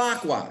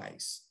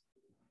clockwise.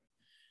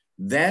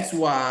 That's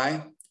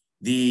why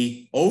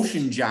the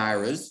ocean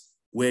gyres,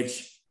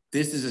 which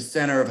this is a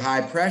center of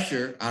high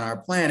pressure on our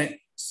planet,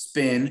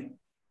 spin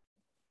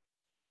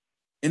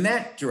in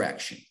that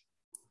direction.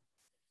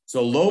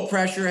 So low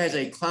pressure has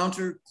a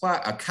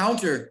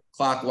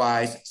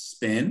counterclockwise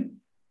spin.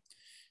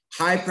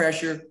 High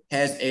pressure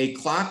has a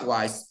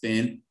clockwise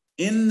spin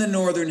in the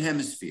northern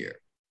hemisphere.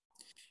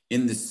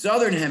 In the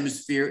southern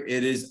hemisphere,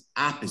 it is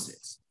opposite.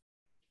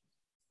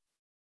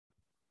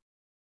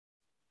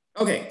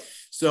 Okay,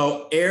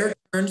 so air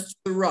turns to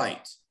the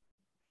right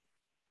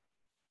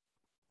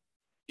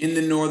in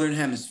the northern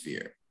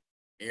hemisphere.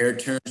 Air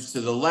turns to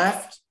the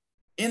left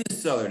in the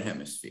southern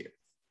hemisphere.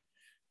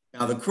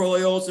 Now, the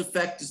Coriolis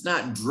effect does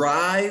not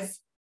drive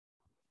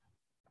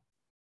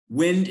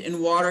wind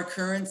and water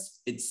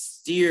currents, it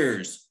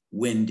steers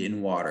wind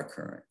and water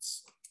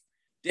currents.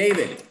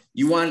 David,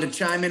 you wanted to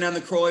chime in on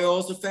the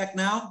Coriolis effect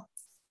now?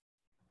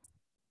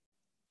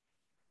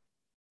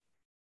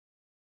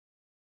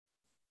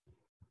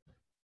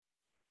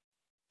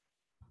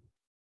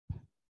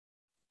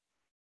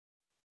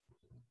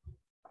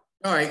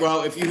 All right,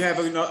 well, if you have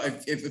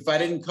if I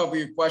didn't cover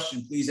your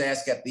question, please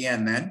ask at the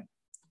end then.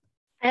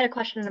 I had a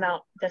question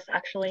about this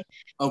actually.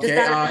 Okay,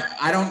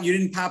 you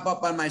didn't pop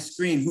up on my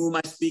screen. Who am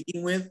I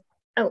speaking with?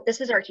 Oh,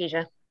 this is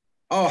Artesia.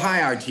 Oh,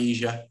 hi,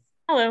 Artesia.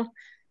 Hello.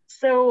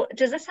 So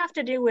does this have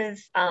to do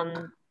with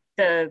I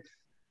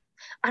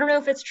don't know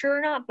if it's true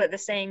or not, but the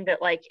saying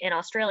that like in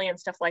Australia and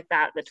stuff like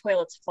that, the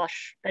toilets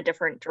flush a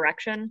different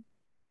direction?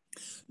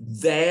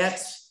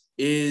 That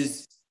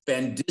is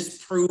been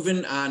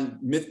disproven on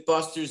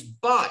Mythbusters,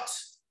 but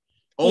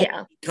only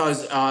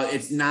because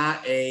it's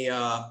not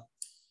a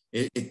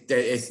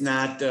it's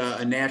not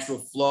a natural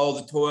flow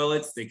of the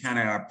toilets. They kind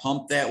of are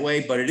pumped that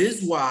way, but it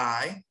is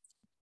why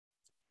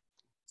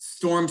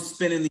storms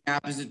spin in the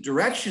opposite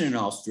direction in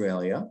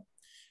Australia,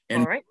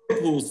 and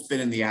whirlpools spin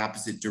in the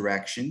opposite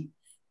direction,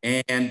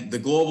 and the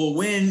global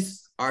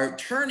winds are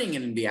turning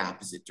in the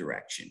opposite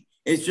direction.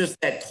 It's just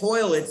that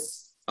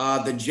toilets,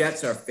 the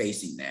jets are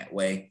facing that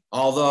way.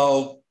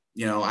 Although,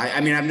 you know, I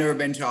mean, I've never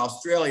been to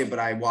Australia, but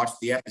I watched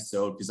the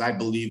episode because I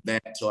believed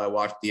that until I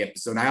watched the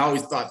episode. And I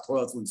always thought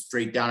toilets went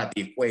straight down at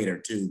the equator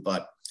too,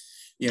 but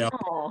you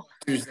know,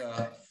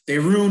 they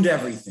ruined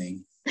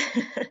everything.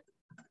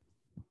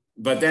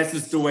 But that's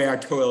just the way our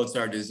toilets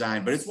are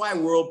designed. But it's why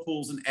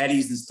whirlpools and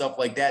eddies and stuff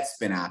like that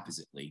spin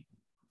oppositely.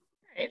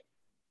 All right.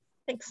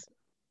 Thanks.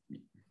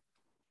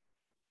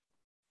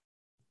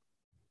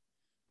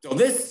 So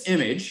this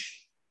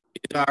image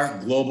is our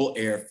global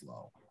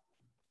airflow.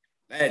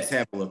 Let's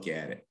have a look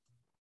at it.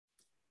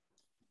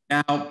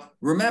 Now,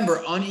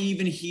 remember,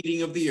 uneven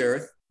heating of the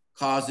earth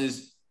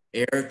causes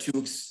air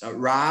to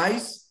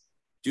rise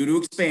due to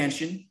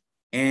expansion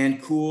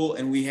and cool,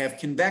 and we have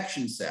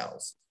convection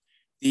cells.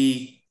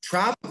 The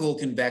tropical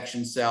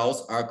convection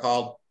cells are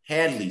called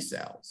Hadley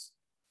cells.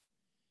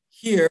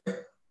 Here,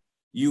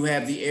 you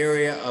have the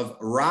area of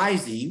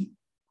rising.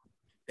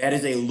 That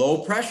is a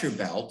low pressure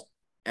belt,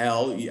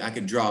 L. I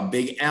could draw a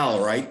big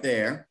L right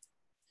there.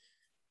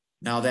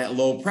 Now that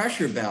low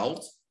pressure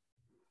belt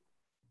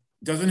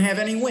doesn't have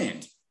any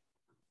wind.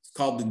 It's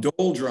called the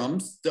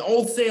doldrums. The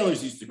old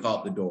sailors used to call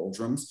it the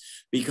doldrums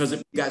because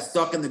if you got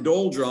stuck in the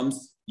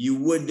doldrums, you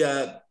would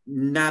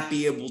not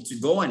be able to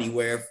go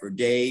anywhere for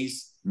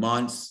days,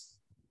 months.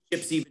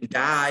 Ships even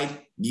died,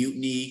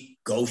 mutiny,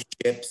 ghost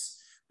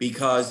ships,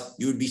 because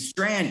you would be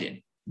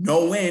stranded.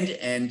 No wind,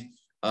 and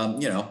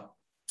you know,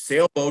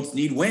 sailboats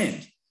need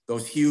wind.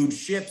 Those huge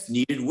ships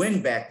needed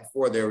wind back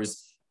before there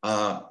was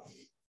energy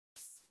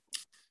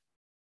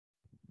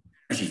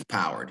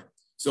powered.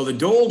 So the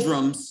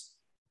doldrums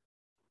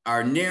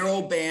are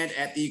narrow band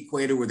at the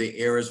equator where the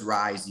air is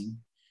rising.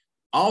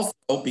 Also,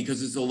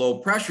 because it's a low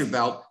pressure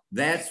belt,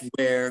 that's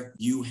where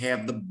you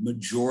have the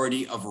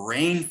majority of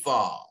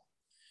rainfall.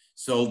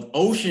 So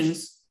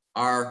oceans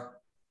are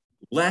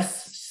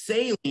less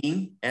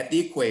saline at the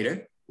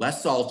equator,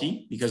 less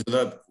salty because of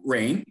the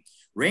rain.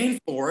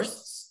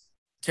 Rainforests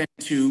tend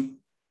to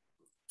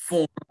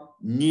form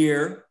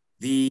near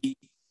the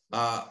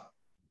low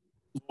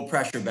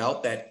pressure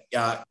belt, that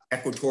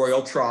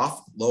equatorial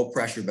trough low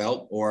pressure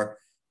belt, or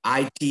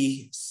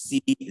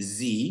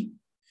ITCZ,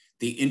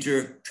 the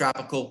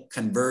intertropical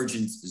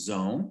convergence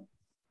zone.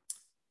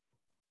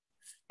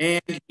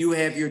 And you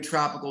have your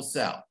tropical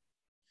cell.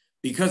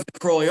 Because of the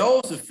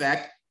Coriolis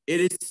effect,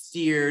 it is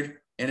steered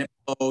and it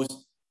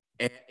flows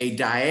at a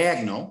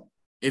diagonal.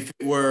 If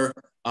it were,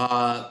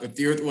 if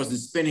the earth wasn't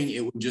spinning,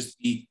 it would just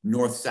be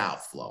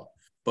north-south flow.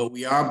 But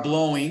we are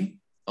blowing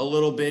a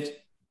little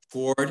bit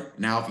toward,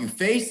 now if you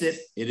face it,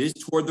 it is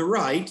toward the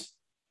right.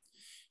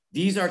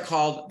 These are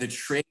called the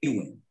trade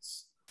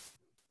winds.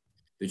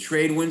 The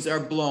trade winds are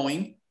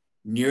blowing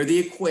near the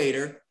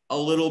equator a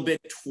little bit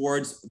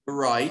towards the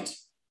right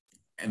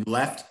and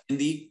left in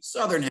the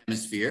southern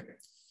hemisphere.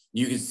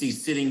 You can see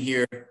sitting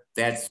here,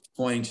 that's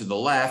pointing to the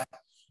left.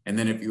 And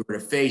then if you were to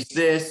face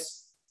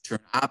this, turn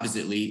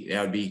oppositely,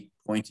 that would be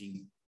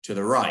pointing to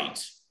the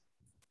right.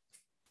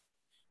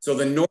 So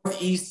the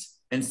northeast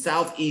and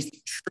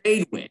southeast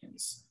trade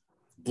winds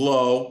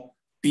blow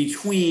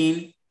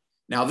between,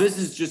 now this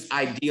is just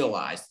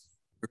idealized,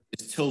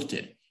 it's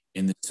tilted.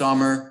 In the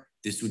summer,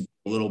 this would be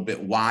a little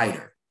bit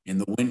wider. In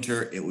the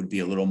winter, it would be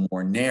a little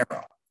more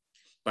narrow.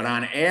 But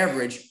on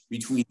average,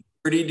 between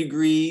 30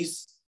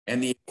 degrees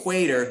and the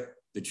equator,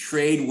 the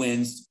trade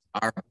winds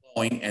are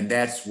blowing, and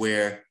that's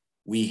where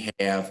we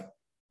have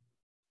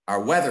our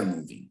weather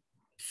moving.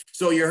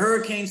 So your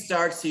hurricane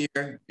starts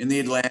here in the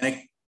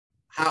Atlantic,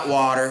 hot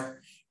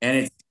water, and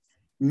it's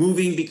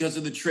moving because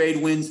of the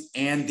trade winds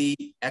and the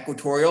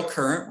equatorial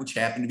current, which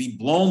happen to be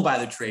blown by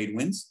the trade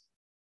winds.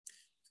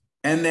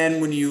 And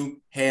then when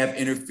you have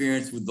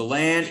interference with the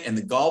land and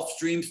the Gulf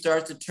Stream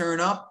starts to turn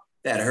up,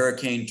 that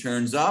hurricane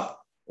turns up.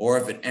 Or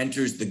if it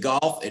enters the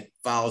Gulf, it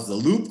follows the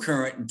loop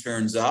current and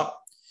turns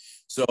up.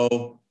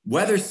 So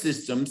weather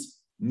systems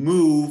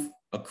move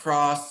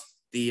across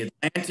the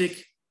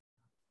Atlantic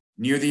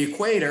near the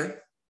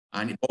equator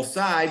on both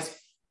sides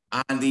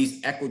on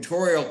these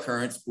equatorial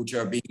currents, which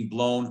are being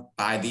blown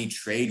by the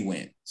trade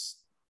winds.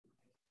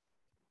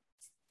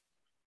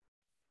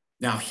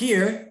 Now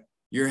here,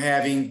 you're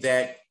having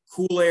that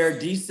cool air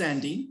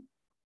descending.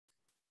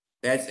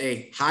 That's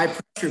a high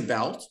pressure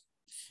belt.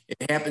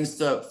 It happens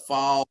to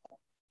fall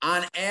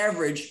on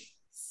average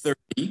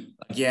 30,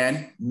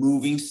 again,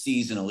 moving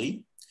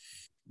seasonally.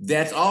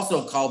 That's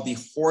also called the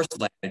horse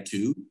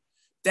latitude.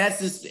 That's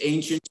this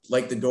ancient,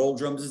 like the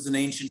doldrums is an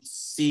ancient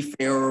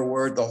seafarer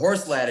word. The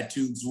horse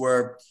latitudes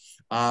were,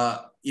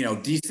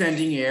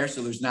 descending air,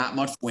 so there's not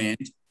much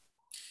wind.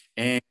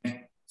 And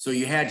so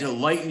you had to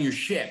lighten your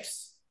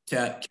ships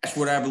to catch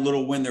whatever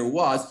little wind there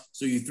was.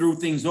 So you threw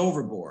things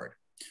overboard.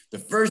 The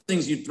first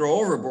things you throw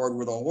overboard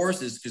were the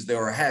horses because they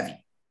were heavy.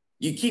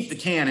 You keep the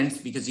cannons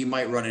because you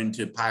might run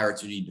into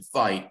pirates who need to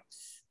fight,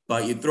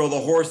 but you throw the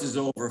horses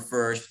over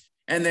first,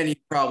 and then you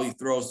probably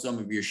throw some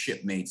of your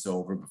shipmates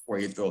over before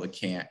you throw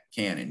the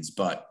cannons.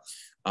 But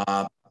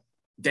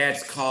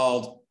that's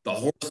called the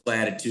horse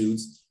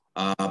latitudes.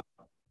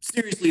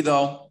 seriously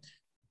though,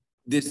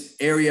 this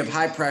area of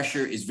high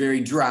pressure is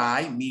very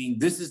dry, meaning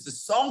this is the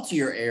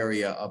saltier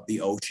area of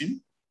the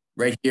ocean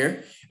right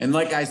here. And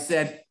like I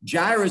said,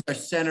 gyres are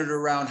centered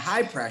around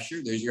high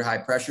pressure. There's your high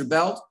pressure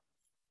belt.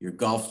 Your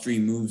Gulf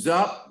Stream moves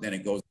up, then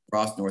it goes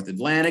across North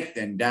Atlantic,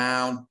 then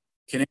down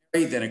Canary,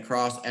 then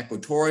across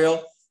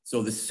equatorial.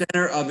 So the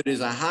center of it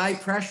is a high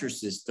pressure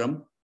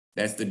system.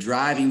 That's the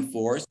driving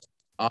force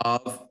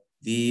of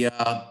the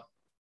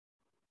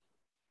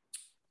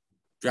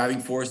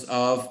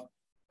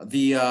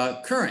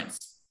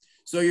currents.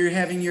 So you're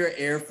having your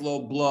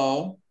airflow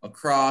blow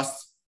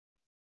across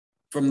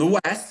from the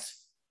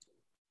west.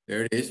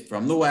 There it is,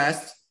 from the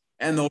west,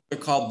 and those are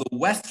called the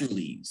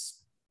westerlies.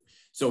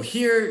 So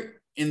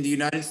here in the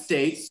United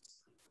States,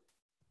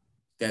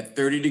 that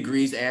 30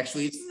 degrees,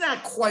 actually, it's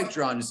not quite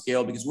drawn to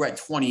scale because we're at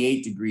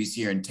 28 degrees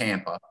here in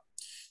Tampa.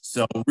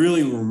 So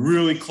really, we're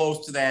really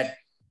close to that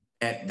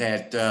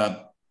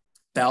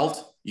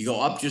belt. You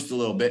go up just a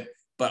little bit,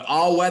 but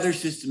all weather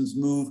systems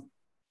move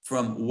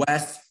from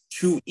west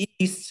to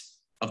east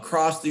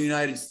across the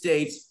United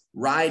States,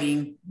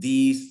 riding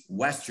these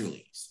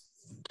westerlies.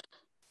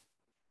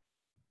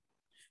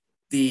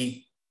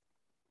 The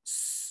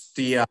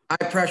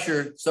high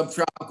pressure,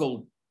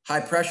 subtropical high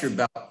pressure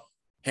belt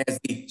has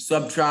the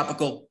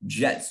subtropical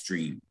jet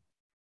stream.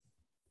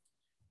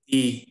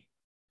 The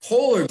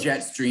polar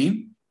jet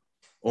stream,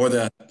 or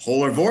the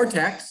polar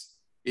vortex,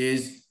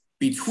 is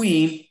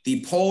between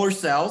the polar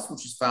cells,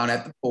 which is found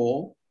at the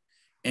pole,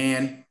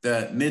 and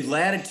the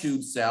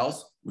mid-latitude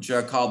cells, which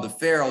are called the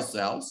Ferrel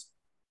cells.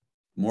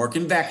 More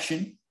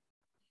convection.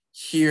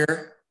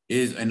 Here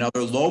is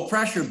another low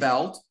pressure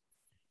belt,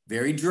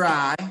 very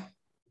dry.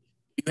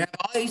 You have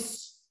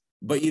ice,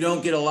 but you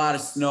don't get a lot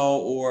of snow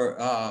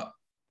or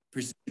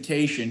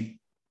precipitation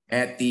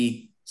at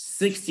the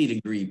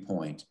 60-degree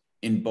point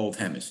in both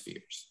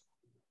hemispheres.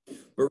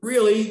 But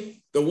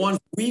really, the ones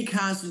we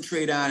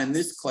concentrate on in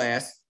this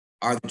class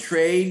are the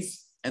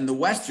trades and the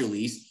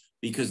westerlies,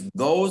 because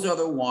those are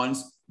the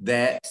ones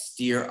that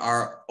steer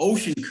our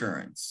ocean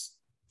currents.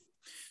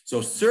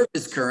 So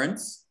surface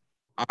currents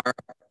are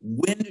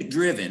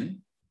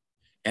wind-driven,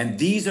 and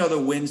these are the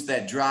winds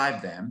that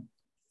drive them.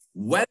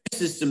 Weather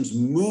systems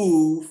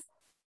move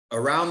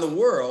around the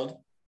world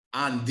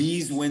on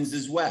these winds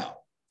as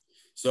well.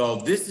 So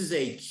this is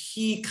a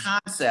key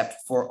concept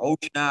for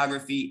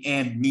oceanography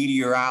and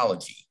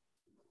meteorology.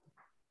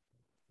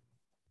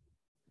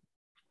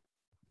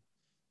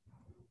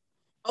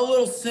 A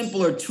little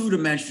simpler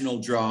two-dimensional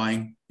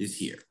drawing is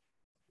here.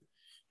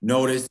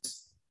 Notice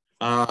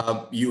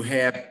you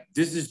have,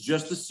 this is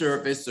just the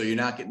surface, so you're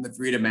not getting the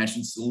 3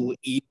 dimensions, it's a little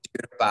easier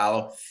to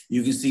follow.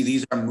 You can see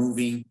these are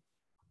moving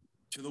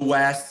to the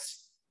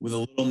west with a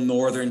little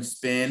northern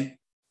spin.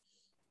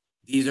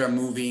 These are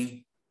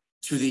moving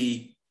to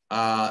the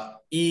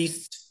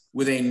east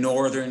with a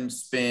northern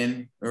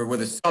spin, or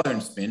with a southern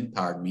spin,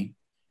 pardon me.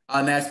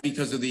 And that's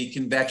because of the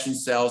convection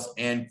cells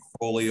and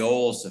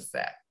Coriolis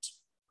effect.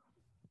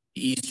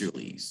 The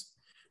easterlies.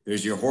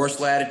 There's your horse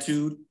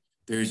latitude.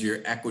 There's your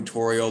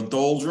equatorial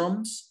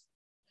doldrums.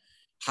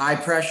 High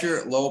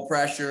pressure, low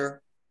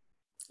pressure,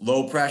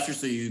 low pressure.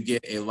 So you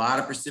get a lot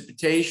of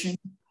precipitation,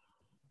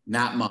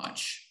 not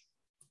much.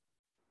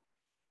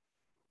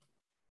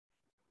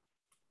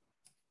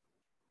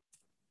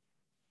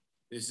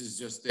 This is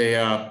just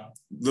a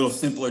little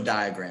simpler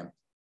diagram.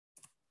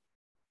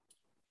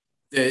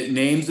 The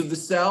names of the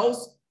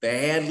cells: the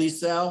Hadley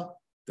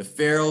cell, the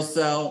Ferrel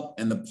cell,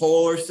 and the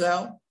polar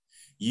cell.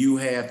 You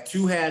have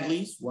 2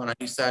 Hadleys, one on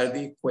each side of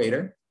the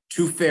equator,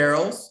 2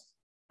 Ferrels.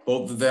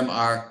 Both of them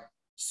are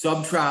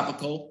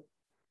subtropical,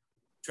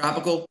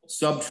 tropical,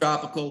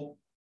 subtropical,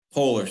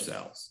 polar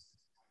cells.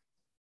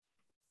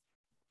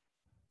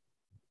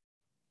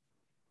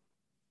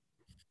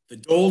 The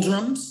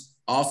doldrums,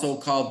 also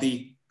called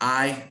the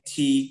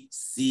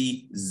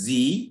ITCZ,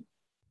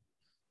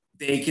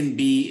 they can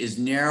be as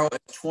narrow as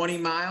 20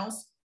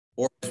 miles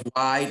or as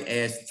wide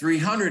as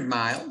 300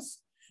 miles.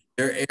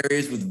 They're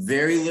areas with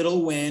very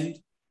little wind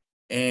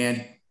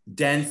and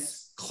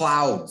dense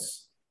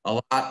clouds, a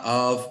lot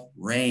of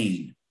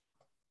rain.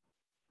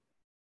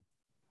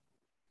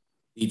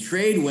 The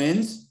trade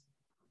winds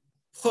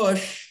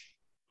push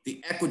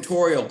the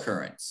equatorial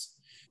currents.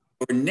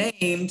 They were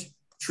named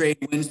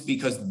trade winds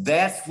because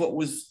that's what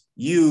was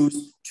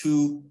used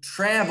to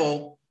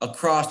travel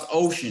across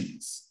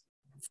oceans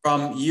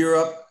from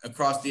Europe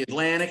across the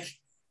Atlantic,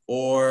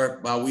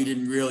 or well, we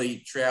didn't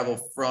really travel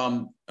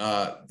from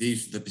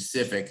the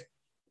Pacific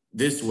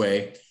this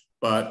way,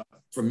 but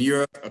from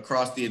Europe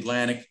across the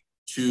Atlantic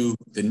to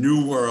the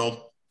New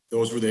World,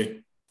 those were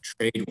the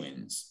trade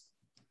winds.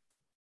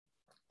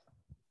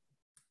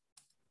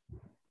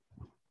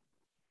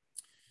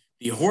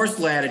 The horse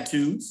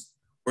latitudes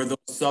were those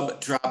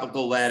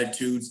subtropical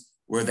latitudes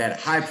where that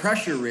high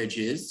pressure ridge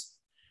is,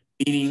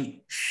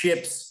 meaning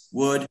ships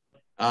would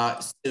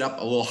sit up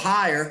a little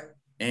higher,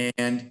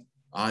 and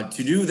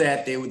to do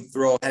that, they would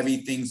throw heavy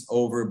things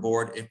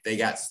overboard if they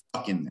got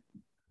stuck in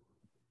them.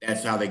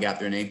 That's how they got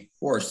their name,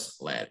 horse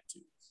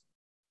latitudes.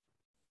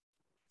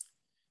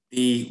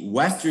 The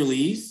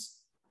westerlies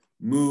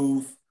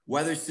move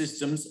weather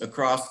systems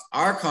across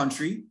our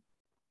country.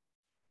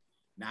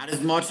 Not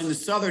as much in the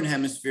southern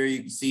hemisphere.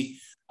 You can see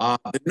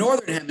the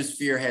northern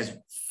hemisphere has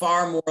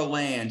far more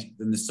land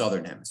than the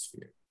southern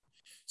hemisphere.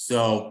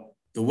 So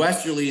the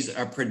westerlies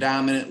are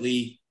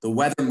predominantly the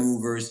weather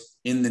movers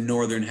in the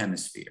northern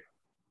hemisphere.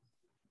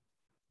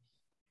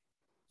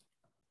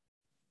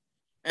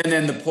 And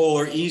then the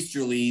polar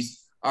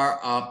easterlies are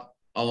up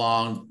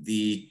along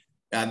the,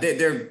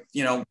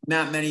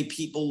 not many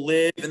people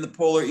live in the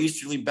polar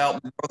easterly belt.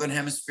 In the northern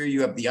hemisphere, you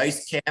have the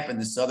ice cap. In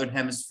the southern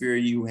hemisphere,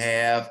 you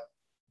have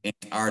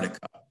Antarctica.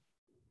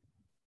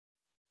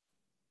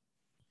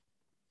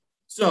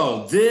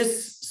 So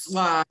this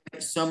slide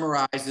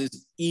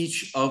summarizes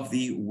each of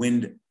the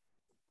wind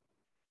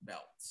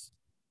belts.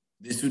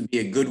 This would be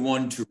a good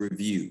one to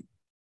review.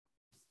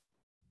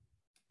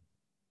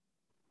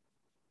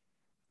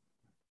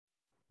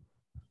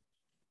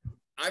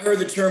 I've heard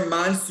the term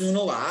monsoon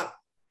a lot,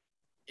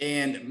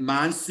 and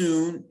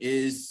monsoon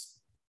is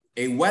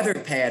a weather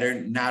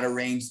pattern, not a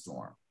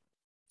rainstorm.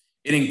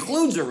 It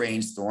includes a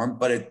rainstorm,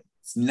 but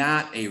it's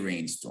not a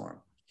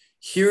rainstorm.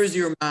 Here's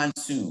your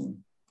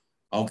monsoon,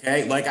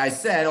 okay? Like I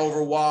said,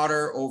 over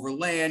water, over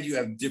land, you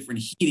have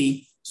different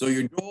heating. So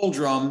your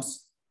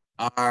doldrums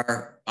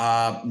are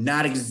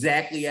not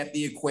exactly at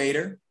the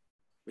equator,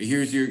 but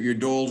here's your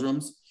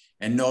doldrums.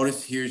 And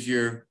notice here's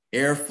your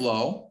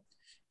airflow.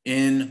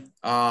 In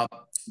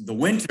the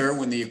winter,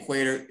 when the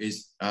equator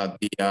is,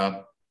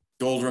 the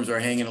doldrums are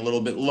hanging a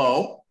little bit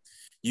low,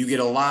 you get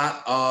a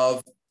lot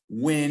of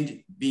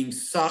wind being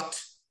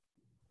sucked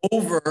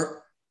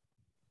over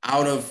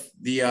out of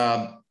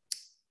the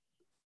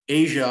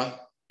Asia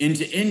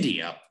into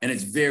India, and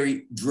it's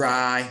very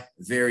dry,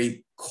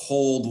 very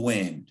cold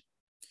wind.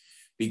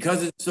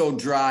 Because it's so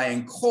dry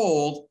and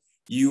cold,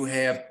 you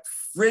have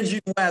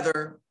frigid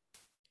weather,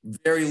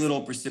 very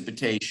little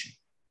precipitation.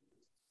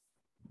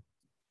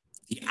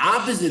 The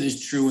opposite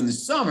is true in the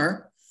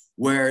summer,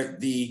 where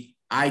the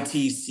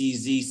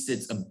ITCZ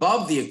sits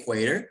above the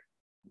equator,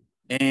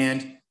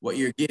 and what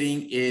you're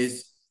getting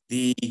is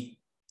the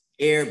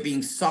air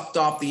being sucked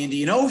off the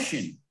Indian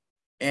Ocean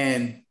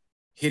and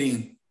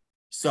hitting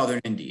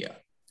southern India.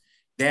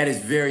 That is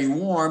very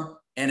warm,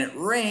 and it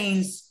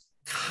rains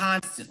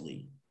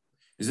constantly.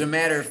 As a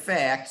matter of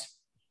fact,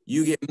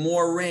 you get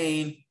more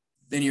rain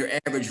than your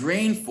average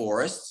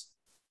rainforest,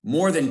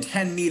 more than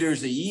 10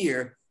 meters a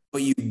year,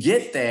 but you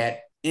get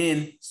that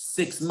in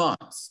 6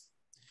 months.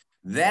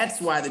 That's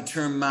why the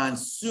term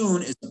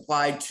monsoon is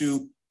applied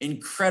to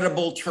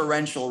incredible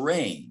torrential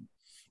rain.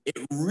 It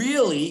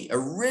really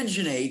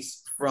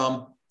originates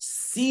from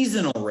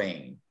seasonal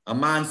rain. A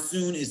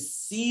monsoon is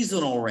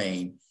seasonal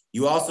rain.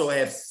 You also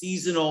have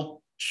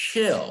seasonal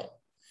chill.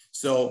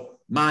 So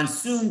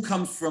monsoon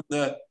comes from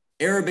the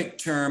Arabic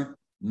term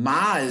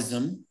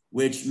ma'ism,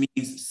 which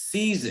means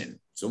season.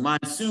 So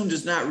monsoon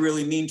does not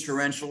really mean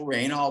torrential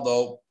rain,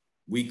 although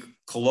we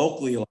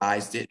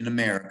colloquialized it in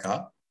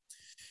America.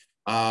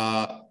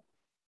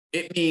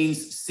 It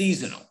means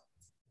seasonal.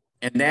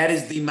 And that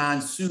is the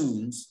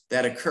monsoons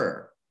that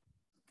occur.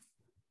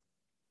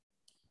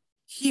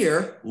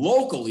 Here,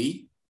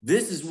 locally,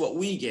 this is what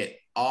we get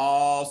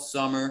all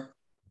summer,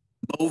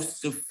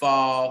 most of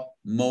fall,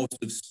 most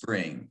of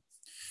spring.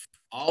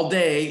 All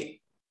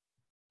day,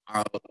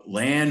 our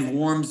land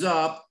warms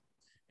up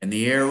and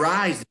the air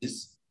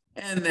rises,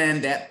 and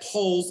then that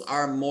pulls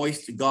our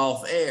moist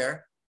Gulf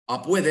air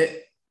up with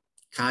it.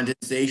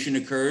 Condensation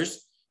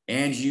occurs,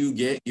 and you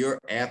get your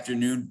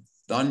afternoon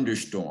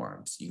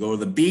thunderstorms. You go to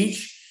the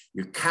beach,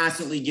 you're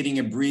constantly getting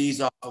a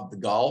breeze off of the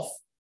Gulf.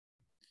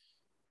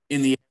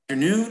 In the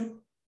afternoon,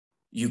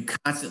 you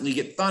constantly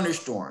get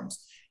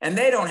thunderstorms. And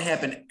they don't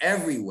happen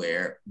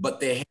everywhere, but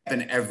they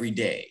happen every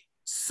day.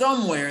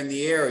 Somewhere in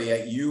the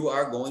area, you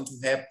are going to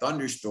have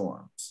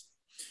thunderstorms.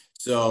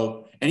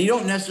 So, and you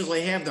don't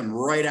necessarily have them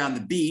right on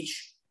the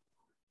beach.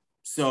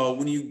 So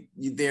when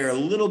they're a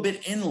little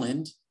bit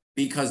inland,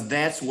 because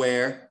that's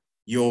where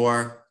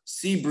your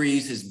sea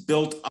breeze has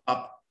built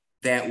up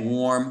that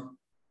warm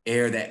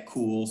air that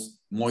cools,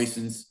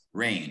 moistens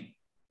rain.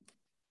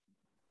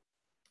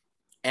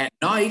 At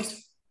night,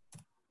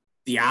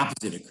 the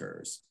opposite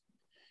occurs.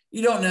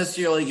 You don't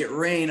necessarily get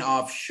rain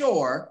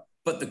offshore,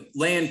 but the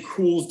land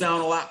cools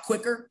down a lot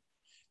quicker,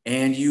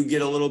 and you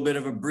get a little bit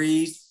of a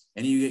breeze,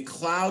 and you get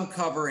cloud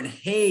cover and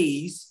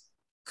haze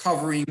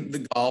covering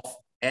the Gulf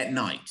at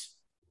night.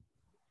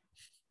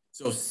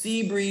 So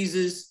sea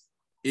breezes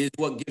is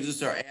what gives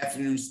us our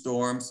afternoon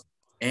storms,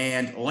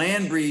 and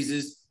land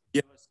breezes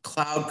give us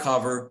cloud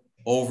cover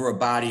over a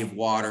body of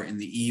water in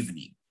the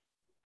evening.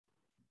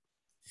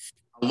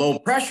 Low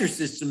pressure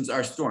systems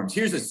are storms.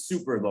 Here's a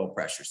super low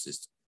pressure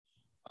system.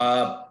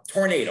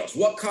 Tornadoes.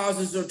 What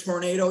causes a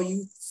tornado,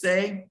 you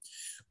say?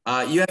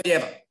 You have to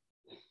have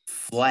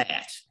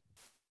flat.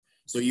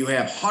 So you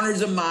have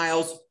hundreds of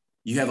miles,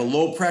 you have a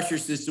low pressure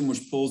system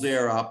which pulls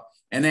air up,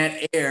 and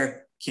that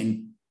air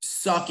can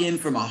suck in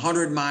from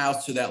 100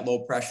 miles to that low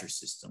pressure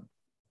system.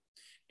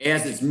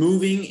 As it's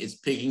moving, it's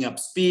picking up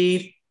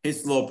speed,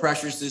 hits the low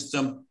pressure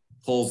system,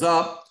 pulls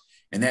up,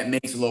 and that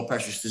makes the low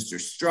pressure system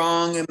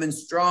stronger and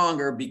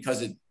stronger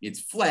because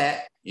it's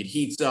flat, it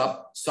heats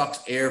up,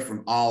 sucks air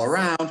from all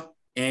around,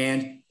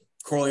 and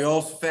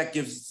Coriolis effect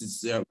gives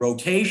its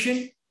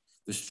rotation.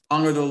 The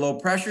stronger the low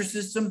pressure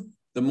system,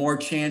 the more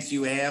chance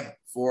you have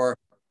for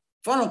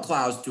funnel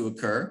clouds to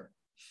occur.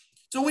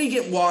 So we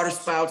get water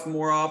spouts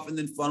more often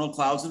than funnel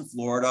clouds in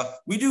Florida.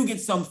 We do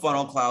get some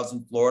funnel clouds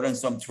in Florida and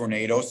some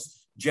tornadoes,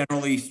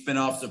 generally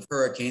spin-offs of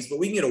hurricanes, but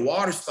we can get a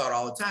water spout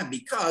all the time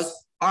because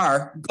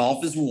our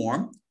Gulf is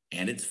warm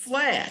and it's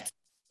flat.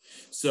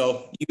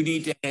 So you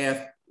need to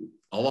have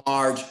a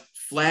large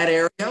flat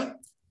area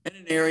and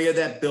an area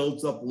that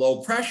builds up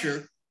low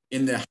pressure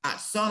in the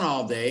hot sun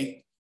all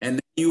day. And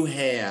then you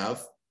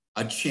have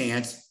a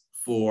chance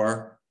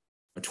for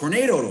a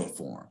tornado to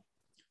form.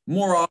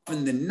 More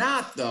often than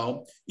not,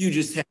 though, you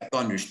just have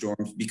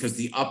thunderstorms because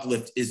the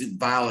uplift isn't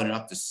violent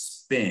enough to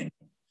spin,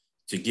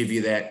 to give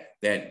you that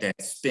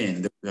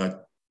spin,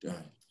 the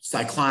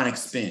cyclonic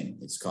spin,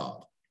 it's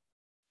called.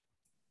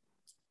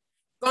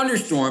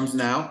 Thunderstorms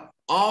now,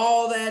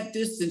 all that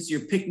distance,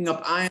 you're picking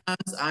up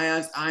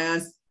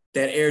ions,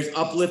 that air is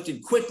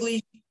uplifted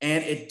quickly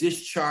and it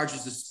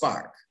discharges a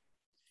spark.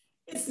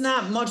 It's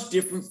not much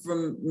different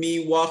from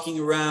me walking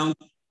around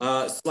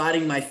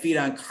sliding my feet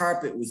on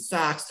carpet with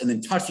socks and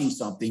then touching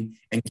something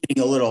and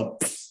getting a little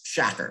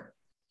shocker.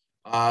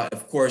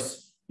 Of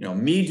course,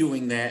 me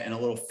doing that and a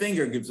little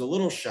finger gives a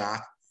little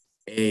shock.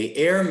 A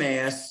air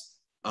mass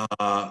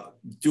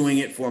doing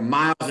it for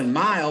miles and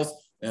miles,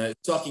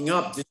 sucking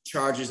up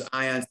discharges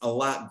ions a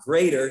lot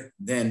greater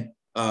than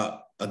a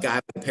guy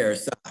with a pair of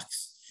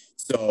socks.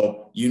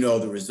 So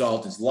the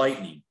result is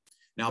lightning.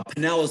 Now,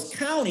 Pinellas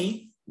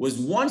County was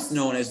once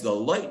known as the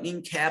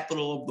lightning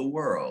capital of the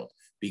world,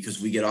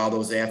 because we get all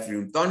those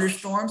afternoon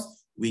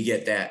thunderstorms, we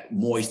get that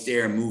moist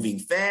air moving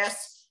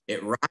fast,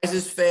 it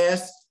rises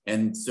fast,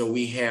 and so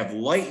we have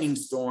lightning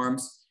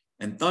storms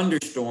and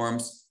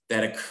thunderstorms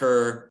that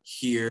occur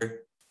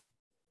here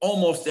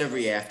almost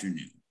every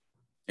afternoon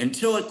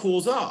until it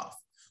cools off.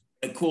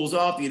 When it cools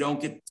off, you don't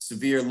get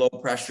severe low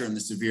pressure and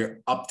the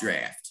severe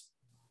updraft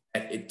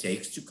that it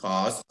takes to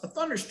cause a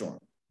thunderstorm.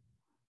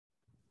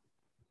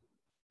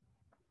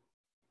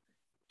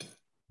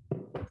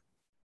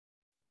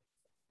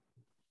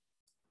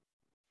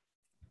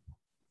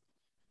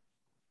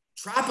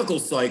 Tropical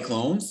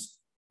cyclones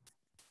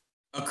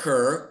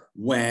occur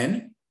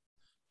when,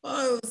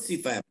 let's see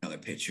if I have another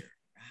picture.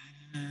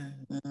 I'm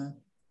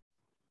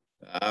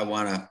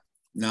gonna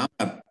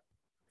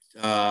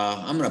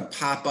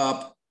pop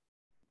up.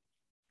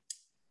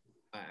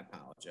 I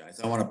apologize.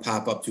 I want to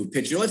pop up to a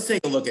picture. Let's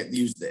take a look at,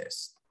 use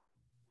this.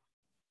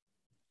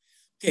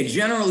 Okay,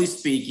 generally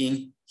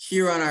speaking,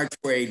 here on our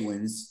trade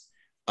winds,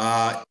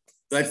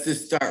 let's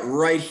just start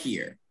right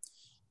here.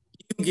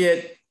 You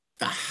get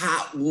the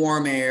hot,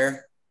 warm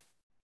air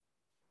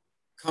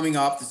coming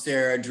off the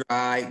Sahara,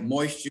 dry,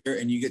 moisture,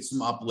 and you get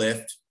some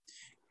uplift.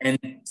 And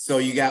so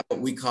you got what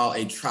we call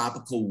a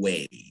tropical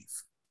wave.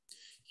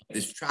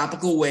 This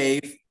tropical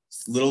wave,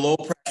 it's a little low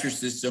pressure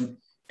system,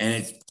 and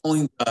it's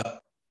pulling,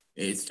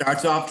 it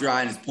starts off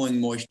dry and it's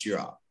pulling moisture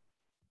up.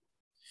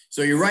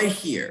 So you're right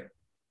here,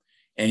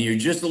 and you're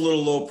just a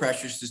little low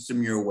pressure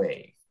system, your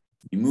wave.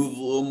 You move a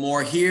little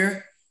more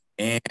here,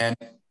 and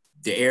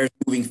the air is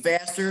moving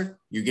faster,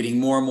 you're getting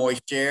more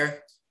moist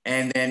air,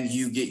 and then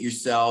you get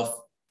yourself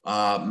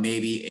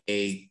maybe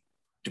a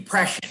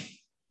depression.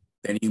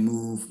 Then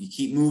you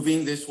keep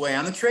moving this way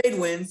on the trade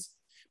winds,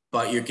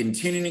 but you're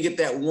continuing to get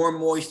that warm,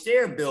 moist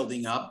air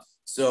building up.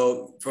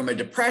 So from a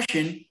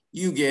depression,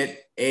 you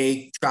get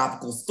a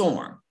tropical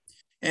storm.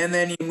 And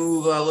then you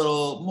move a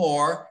little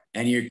more,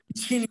 and you're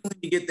continuing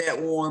to get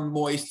that warm,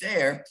 moist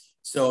air.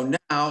 So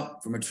now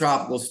from a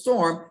tropical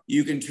storm,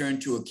 you can turn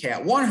to a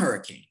Cat 1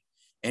 hurricane.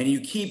 And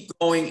you keep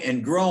going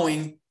and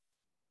growing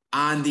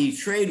on the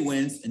trade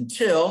winds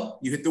until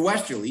you hit the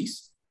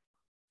westerlies.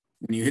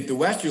 When you hit the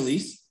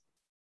westerlies,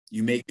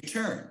 you make your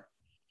turn.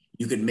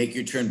 You could make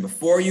your turn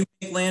before you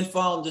make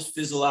landfall and just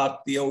fizzle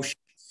out the ocean.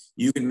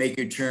 You can make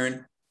your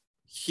turn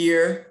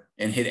here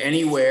and hit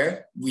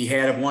anywhere. We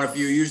had one a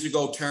few years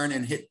ago turn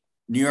and hit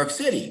New York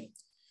City.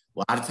 A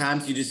lot of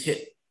times you just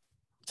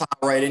plow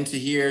right into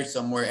here,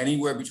 somewhere,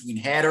 anywhere between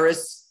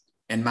Hatteras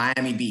and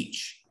Miami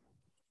Beach.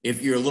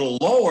 If you're a little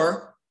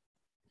lower,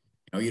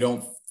 you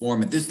don't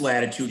form at this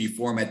latitude, you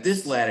form at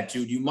this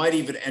latitude, you might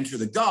even enter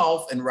the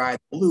Gulf and ride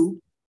the loop,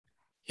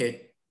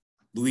 hit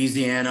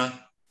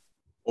Louisiana,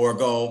 or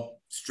go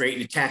straight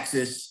into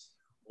Texas,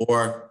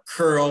 or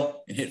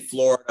curl and hit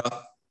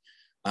Florida.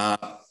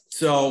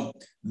 So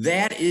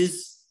that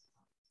is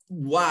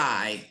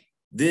why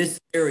this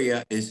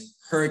area is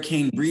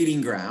hurricane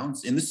breeding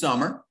grounds in the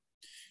summer.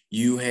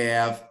 You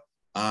have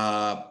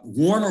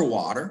warmer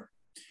water,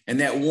 and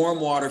that warm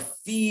water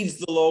feeds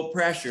the low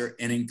pressure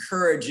and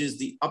encourages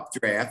the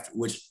updraft,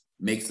 which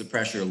makes the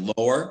pressure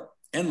lower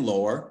and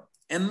lower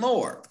and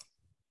lower.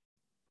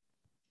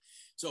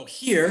 So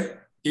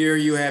here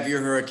you have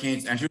your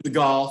hurricanes enter the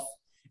Gulf,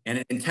 and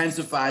it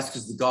intensifies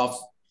because the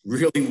Gulf's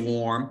really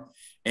warm.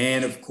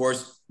 And of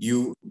course,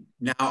 you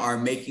now are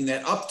making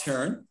that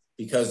upturn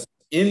because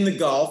in the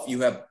Gulf,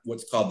 you have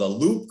what's called the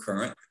loop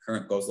current. The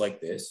current goes like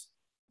this.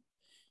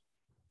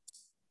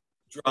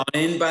 Drawn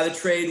in by the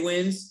trade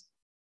winds,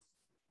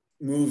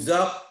 moves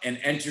up and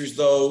enters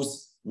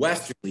those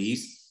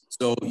westerlies.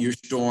 So your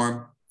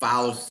storm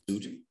follows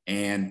suit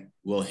and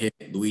will hit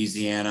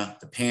Louisiana,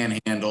 the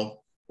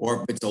Panhandle,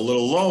 or if it's a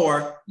little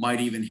lower,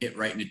 might even hit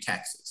right into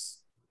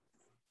Texas.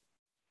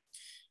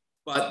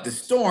 But the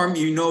storm,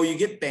 you know, you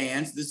get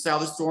bands. This is how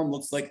the storm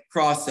looks like, a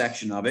cross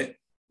section of it.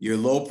 Your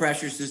low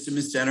pressure system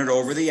is centered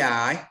over the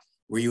eye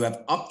where you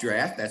have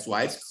updraft. That's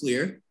why it's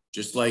clear,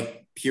 just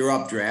like pure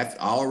updraft.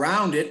 All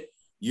around it,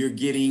 you're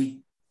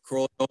getting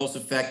Coriolis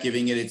effect,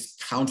 giving it its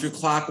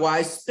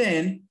counterclockwise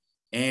spin,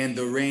 and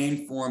the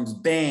rain forms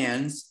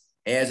bands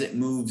as it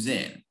moves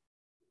in.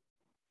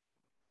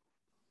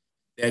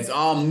 That's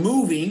all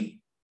moving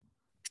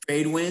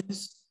trade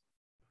winds,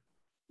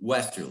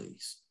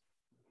 westerlies.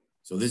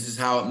 So this is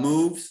how it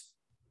moves,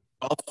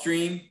 Gulf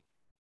Stream,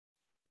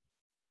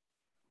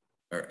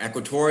 or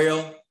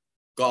equatorial,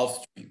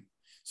 Gulf Stream.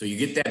 So you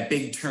get that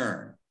big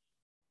turn.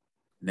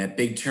 And that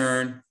big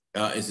turn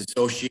is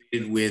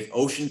associated with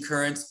ocean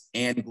currents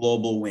and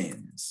global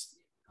winds.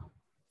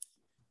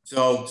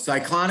 So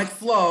cyclonic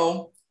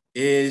flow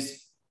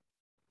is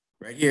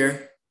right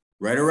here,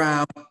 right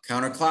around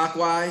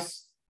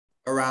counterclockwise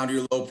around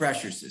your low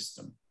pressure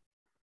system.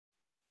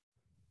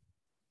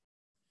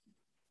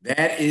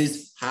 That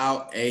is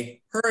how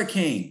a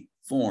hurricane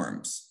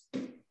forms.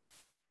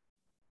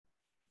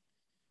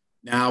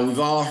 Now we've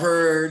all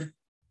heard,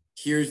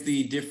 here's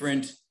the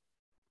different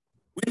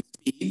wind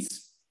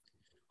speeds.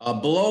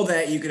 Below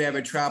that, you could have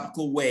a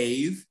tropical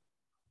wave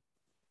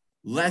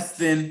less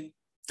than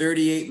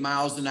 38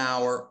 miles an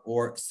hour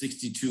or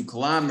 62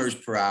 kilometers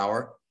per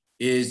hour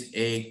is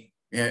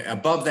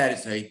above that,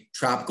 it's a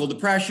tropical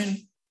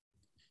depression.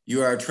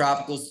 You are a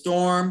tropical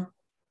storm,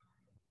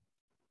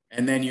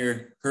 and then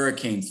your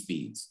hurricane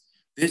speeds.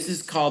 This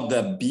is called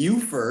the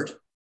Beaufort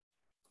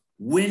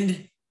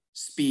Wind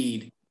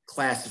Speed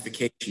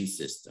Classification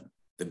System.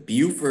 The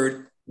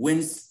Beaufort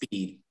Wind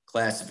Speed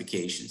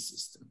Classification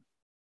System.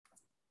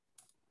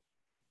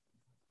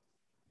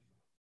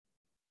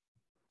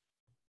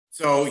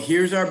 So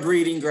here's our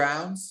breeding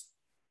grounds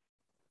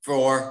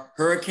for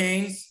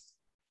hurricanes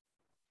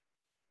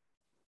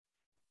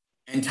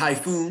and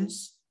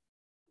typhoons,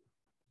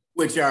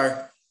 which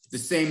are the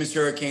same as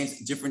hurricanes,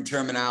 different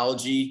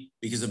terminology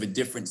because of a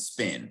different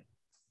spin.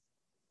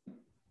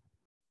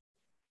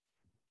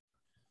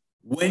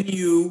 When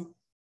you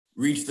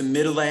reach the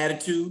middle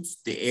latitudes,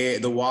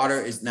 the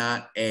water is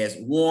not as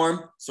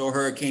warm, so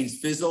hurricanes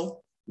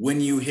fizzle.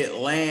 When you hit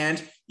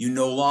land, you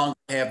no longer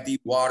have the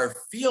water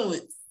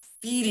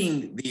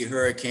feeding the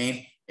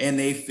hurricane, and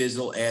they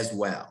fizzle as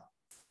well.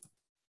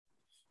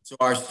 So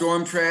our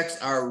storm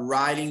tracks are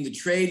riding the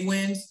trade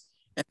winds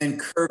and then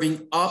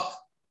curving up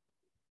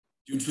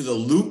due to the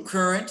loop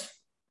current,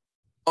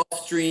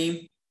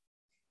 upstream,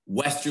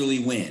 westerly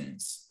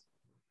winds.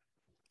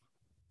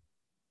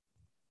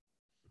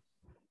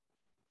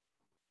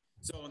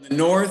 So in the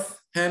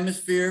north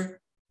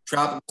hemisphere,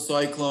 tropical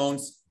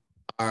cyclones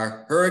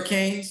are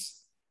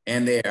hurricanes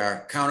and they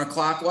are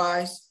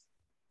counterclockwise.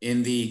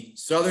 In the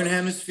southern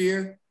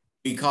hemisphere,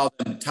 we call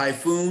them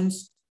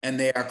typhoons and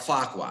they are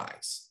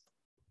clockwise.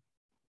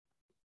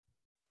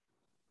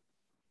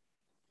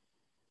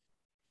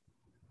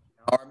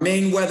 Our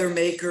main weather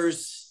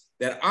makers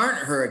that aren't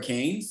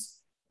hurricanes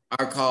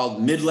are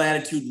called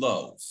mid-latitude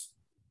lows.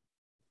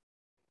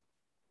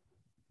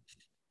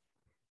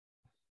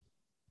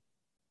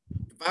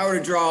 If I were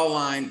to draw a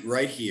line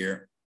right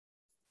here,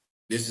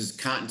 this is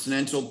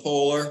continental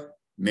polar,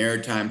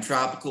 maritime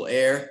tropical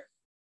air,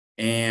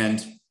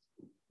 and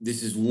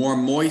this is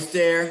warm moist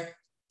air.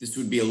 This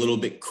would be a little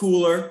bit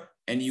cooler,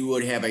 and you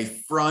would have a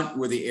front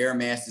where the air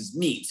masses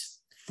meet.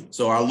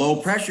 So our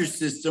low pressure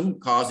system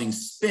causing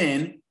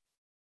spin,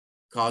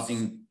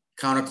 causing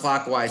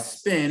counterclockwise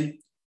spin,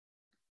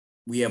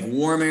 we have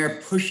warm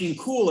air pushing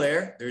cool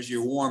air. There's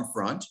your warm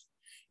front.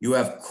 You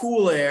have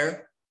cool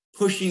air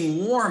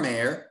pushing warm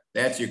air.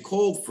 That's your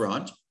cold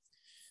front.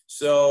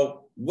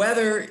 So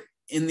weather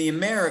in the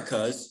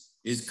Americas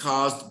is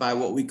caused by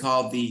what we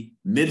call the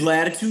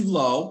mid-latitude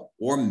low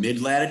or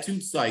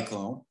mid-latitude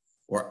cyclone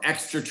or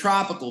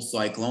extratropical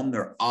cyclone.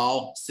 They're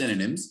all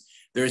synonyms.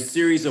 There are a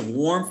series of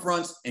warm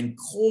fronts and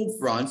cold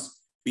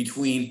fronts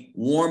between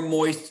warm,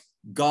 moist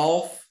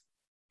Gulf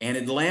and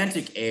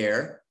Atlantic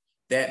air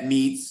that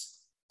meets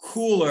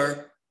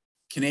cooler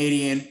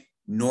Canadian,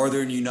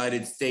 northern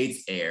United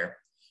States air.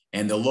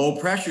 And the low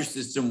pressure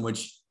system,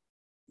 which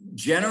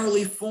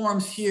generally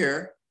forms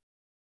here,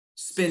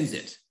 spins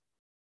it.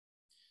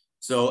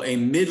 So a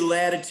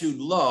mid-latitude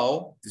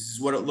low, this is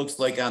what it looks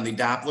like on the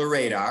Doppler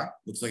radar,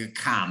 looks like a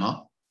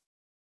comma.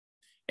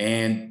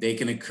 And they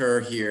can occur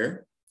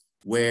here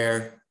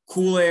where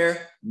cool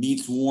air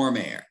meets warm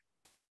air.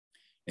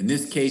 In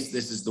this case,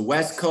 this is the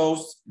West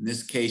Coast. In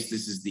this case,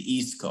 this is the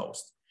East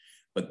Coast.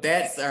 But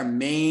that's our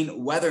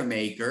main weather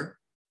maker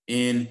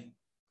in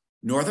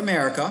North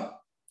America.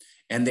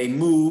 and they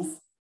move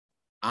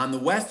on the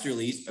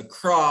westerlies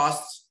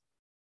across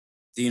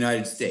the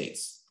United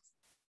States.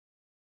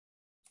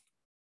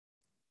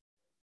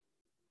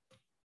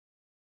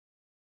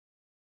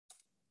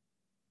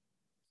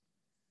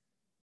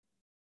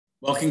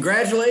 Well,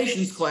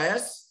 congratulations,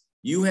 class.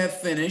 You have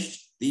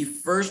finished the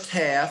first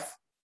half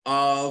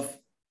of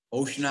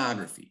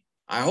oceanography.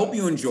 I hope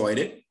you enjoyed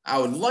it. I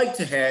would like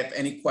to have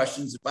any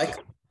questions if I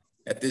could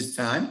at this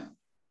time.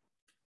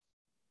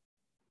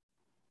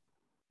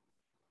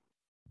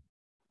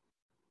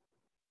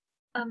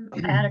 I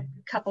had a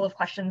couple of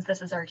questions.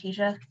 This is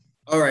Artesia.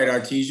 All right,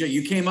 Artesia,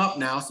 you came up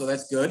now, so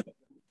that's good.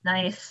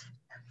 Nice.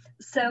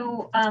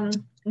 So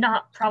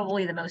not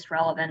probably the most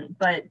relevant,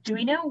 but do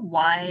we know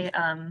why,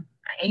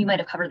 you might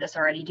have covered this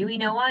already, do we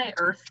know why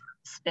Earth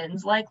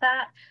spins like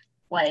that?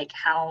 Like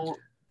how,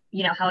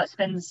 how it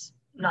spins,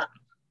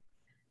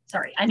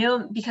 I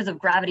know because of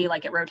gravity,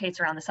 like it rotates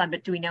around the sun,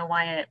 but do we know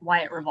why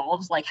it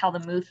revolves? Like how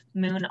the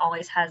moon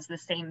always has the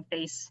same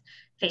face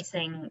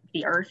facing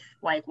the Earth?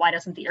 Like why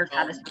doesn't the Earth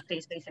have the same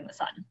face facing the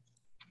sun?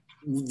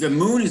 The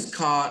moon is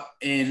caught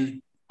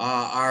in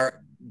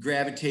our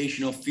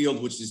gravitational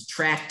field, which is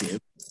tractive.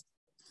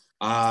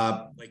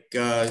 So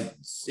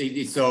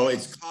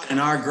it's caught in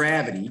our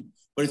gravity,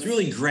 but it's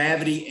really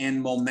gravity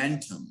and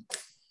momentum.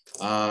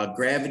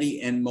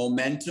 Gravity and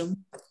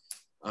momentum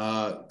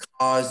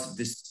cause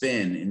the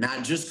spin, and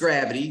not just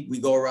gravity, we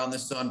go around the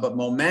sun, but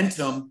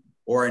momentum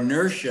or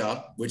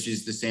inertia, which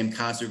is the same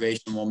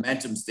conservation of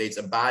momentum, states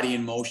a body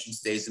in motion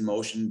stays in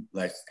motion,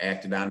 like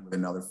acted on with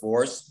another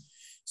force.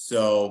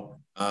 So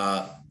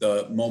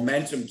the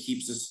momentum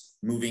keeps us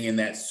moving in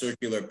that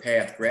circular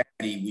path.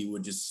 Gravity, we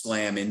would just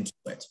slam into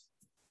it.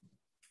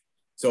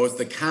 So it's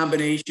the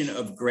combination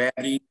of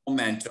gravity and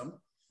momentum.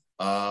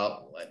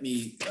 Let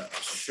me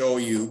show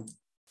you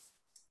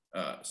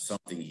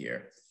something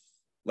here.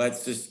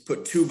 Let's just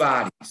put two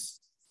bodies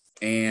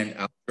and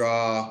I'll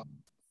draw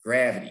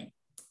gravity.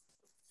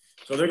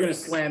 So they're going to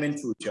slam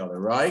into each other,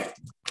 right?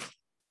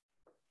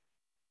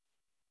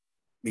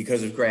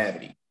 Because of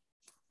gravity.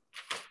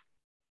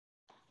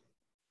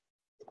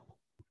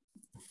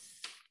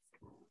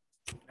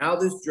 Now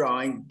this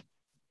drawing,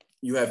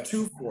 you have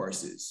two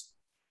forces.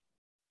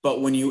 But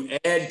when you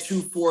add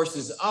two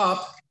forces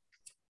up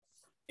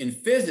in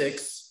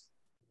physics,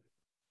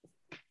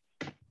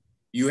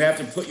 you have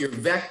to put your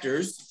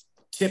vectors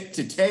tip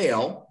to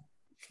tail.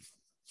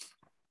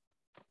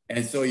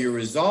 And so your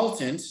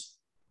resultant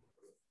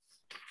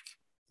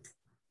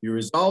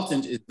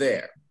is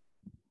there.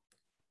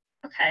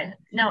 Okay.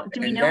 Now, do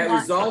we know that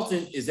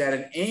resultant is at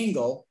an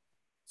angle?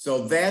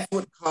 So that's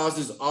what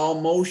causes all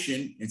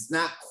motion. It's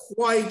not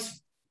quite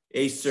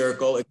a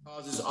circle. It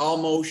causes all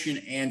motion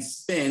and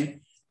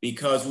spin,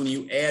 because when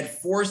you add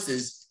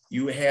forces,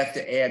 you have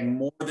to add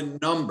more than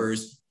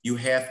numbers. You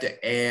have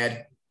to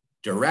add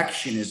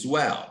direction as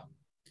well.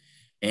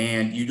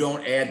 And you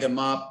don't add them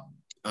up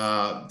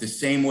the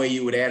same way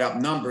you would add up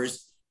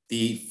numbers.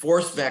 The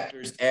force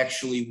vectors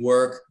actually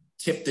work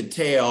tip to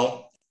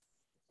tail,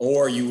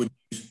 or you would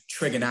use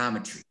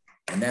trigonometry.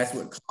 And that's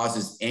what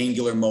causes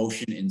angular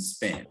motion and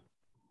spin.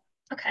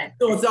 Okay.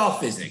 So it's all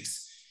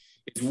physics.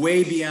 It's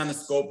way beyond the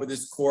scope of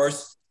this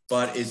course,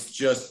 but it's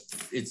just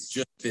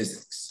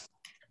physics.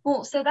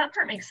 Well, so that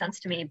part makes sense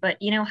to me,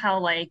 but you know how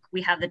like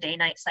we have the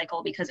day-night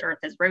cycle because Earth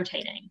is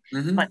rotating,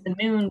 but the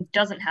moon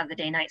doesn't have the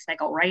day-night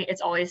cycle, right? It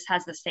always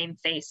has the same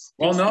face.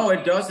 Well, no,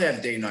 it does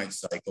have day-night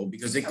cycle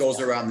because it goes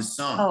around the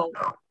sun.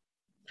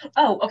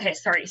 Oh, okay,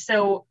 sorry.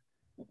 So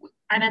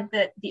I meant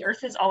that the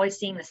Earth is always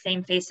seeing the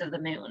same face of the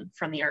moon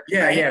from the Earth.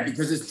 Yeah, right? yeah,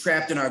 because it's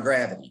trapped in our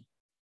gravity.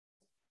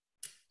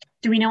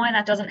 Do we know why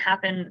that doesn't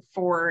happen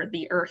for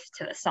the Earth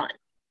to the sun?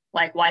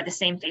 Like why the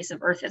same face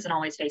of Earth isn't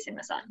always facing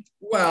the sun?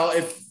 Well,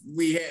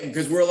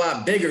 because we're a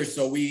lot bigger,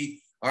 so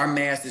our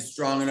mass is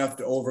strong enough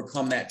to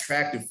overcome that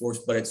tractive force,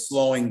 but it's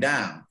slowing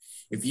down.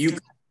 If you come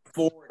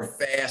forward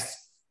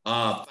fast,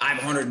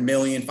 500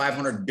 million,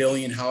 500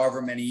 billion,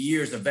 however many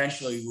years,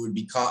 eventually we would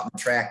be caught in the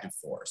tractive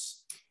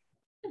force.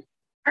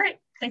 All right,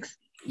 thanks.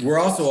 We're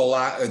also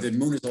the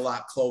moon is a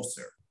lot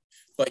closer.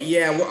 But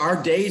yeah,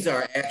 our days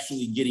are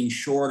actually getting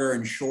shorter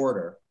and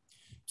shorter.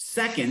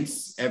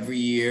 Seconds every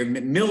year,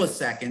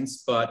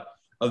 milliseconds, but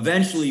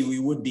eventually we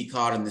would be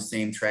caught in the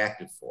same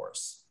tractive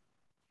force.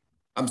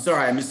 I'm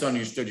sorry, I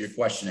misunderstood your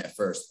question at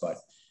first, but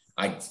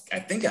I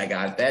think I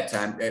got it that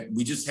time.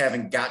 We just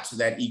haven't got to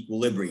that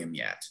equilibrium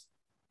yet.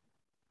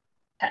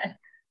 Okay,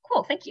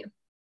 cool, thank you.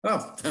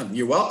 Oh,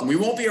 you're welcome. We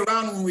won't be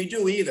around when we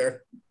do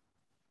either.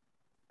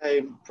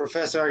 Hey,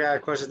 Professor, I got a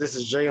question. This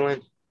is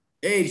Jalen.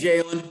 Hey,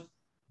 Jalen.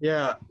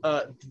 Yeah,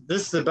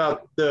 this is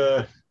about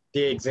the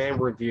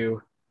exam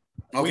review.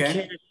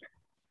 Okay.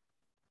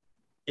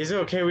 Is it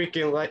okay we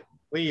can at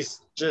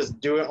least just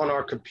do it on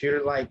our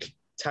computer, like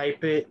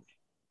type it?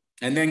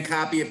 And then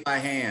copy it by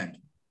hand?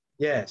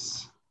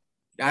 Yes.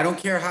 I don't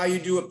care how you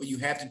do it, but you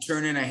have to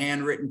turn in a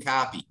handwritten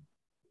copy.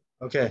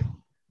 Okay.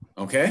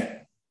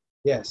 Okay?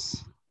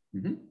 Yes.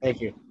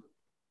 Thank you.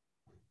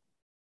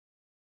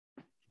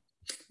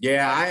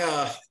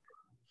 Yeah,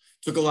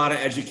 took a lot of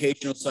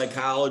educational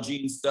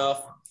psychology and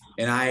stuff.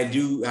 And I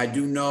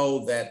do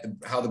know that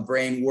how the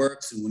brain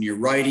works. And when you're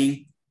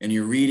writing and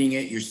you're reading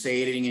it, you're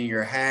saying it in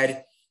your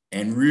head.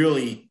 And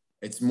really,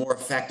 it's more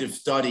effective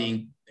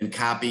studying than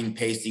copying,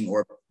 pasting,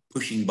 or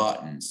pushing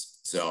buttons.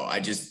 So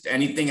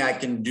anything I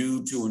can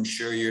do to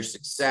ensure your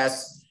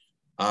success,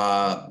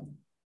 I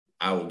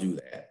will do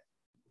that.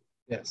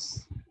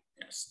 Yes.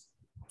 Yes.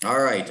 All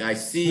right. I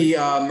see,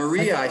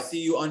 Maria, I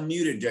see you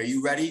unmuted. Are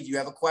you ready? Do you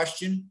have a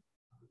question?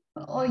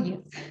 Oh, yes.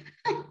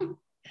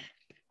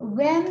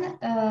 When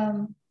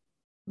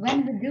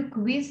we do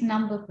quiz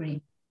number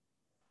 3?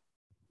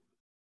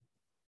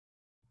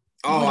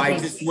 Oh, I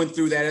just went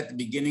through that at the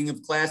beginning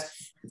of class.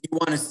 If you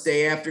want to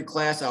stay after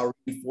class, I'll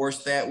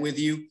reinforce that with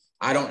you.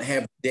 I don't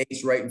have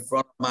dates right in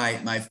front of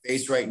my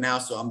face right now,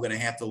 so I'm going to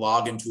have to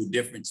log into a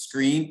different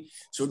screen.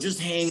 So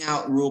just hang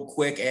out real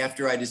quick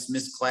after I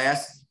dismiss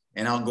class,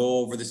 and I'll go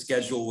over the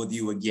schedule with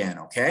you again,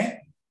 okay?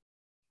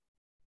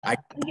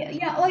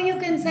 Yeah, or you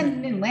can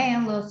send me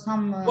mail or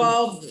some.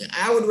 Well,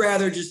 I would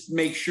rather just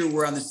make sure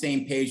we're on the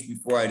same page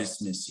before I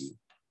dismiss you.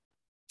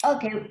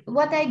 Okay,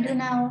 what I do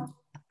now,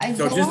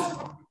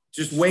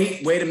 Just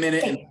wait a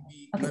minute and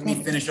Okay, let me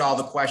finish all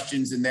the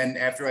questions, and then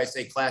after I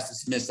say class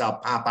dismissed, I'll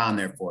pop on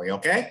there for you,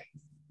 okay?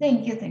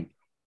 Thank you.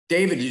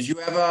 David, did you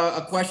have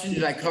a question?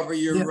 Did I cover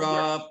your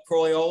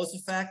Coriolis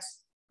effects?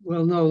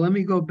 Well, no, let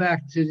me go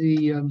back to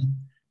the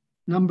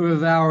number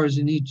of hours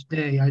in each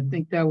day. I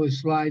think that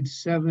was slide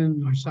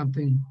 7 or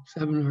something,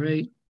 7 or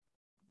 8.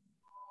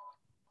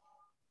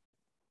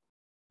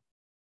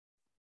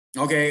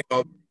 Okay,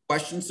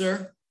 question,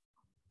 sir?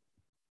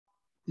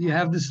 Do you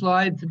have the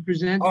slide to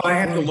present? Oh, I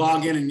have to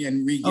log in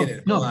and re-get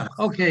it. Hold on.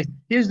 Okay,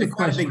 here's the It's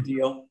not a question. big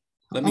deal.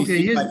 Let me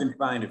see if I can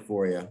find it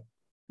for you.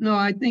 No,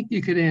 I think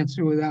you could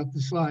answer without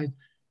the slide.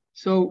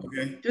 So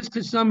just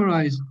to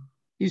summarize,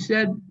 you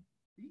said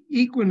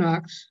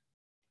equinox,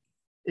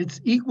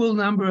 it's equal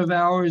number of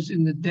hours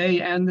in the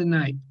day and the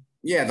night.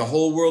 Yeah, the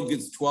whole world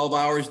gets 12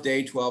 hours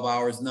day, 12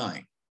 hours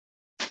night.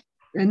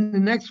 And the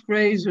next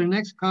phrase or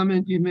next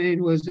comment you made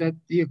was at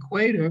the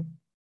equator,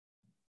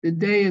 the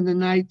day and the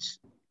night's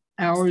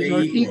hours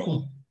are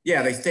equal.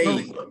 Yeah, they stay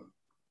equal.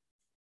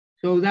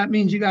 So that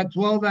means you got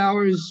 12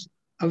 hours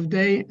of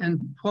day and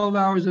 12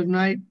 hours of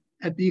night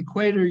at the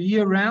equator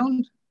year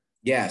round?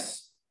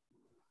 Yes.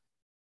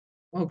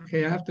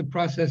 Okay, I have to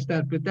process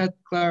that, but that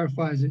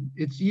clarifies it.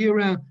 It's year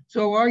round.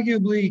 So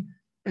arguably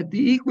at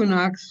the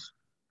equinox,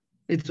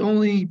 it's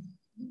only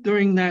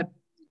during that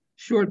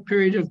short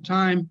period of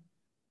time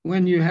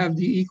when you have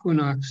the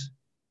equinox.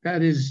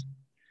 That is,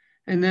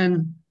 and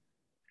then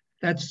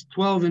that's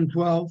 12 and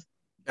 12.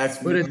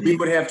 We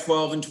would have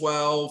 12 and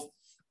 12.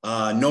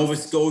 Nova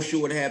Scotia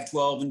would have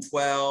 12 and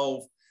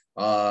 12.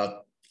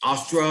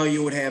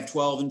 Australia would have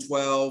 12 and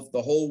 12.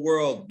 The whole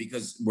world,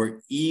 because we're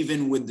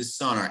even with the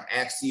sun. Our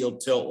axial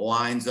tilt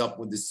lines up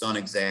with the sun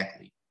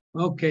exactly.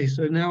 Okay,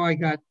 so now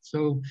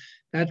so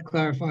that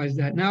clarifies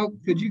that. Now,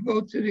 could you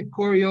go to the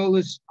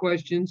Coriolis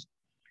questions?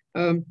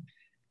 I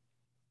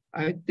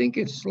think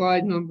it's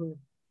slide number,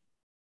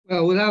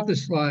 well, without the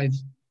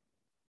slides.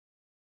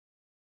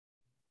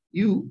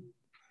 You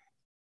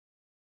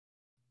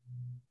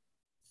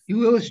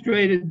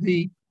illustrated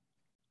you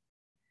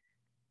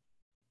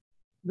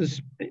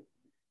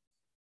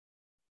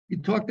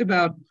talked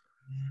about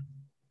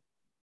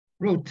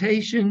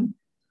rotation.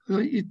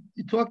 You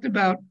talked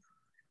about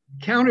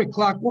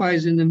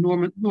counterclockwise in the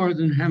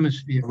northern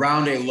hemisphere.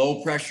 Around a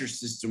low pressure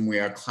system, we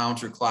are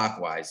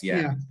counterclockwise,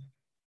 yeah.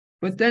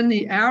 But then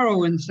the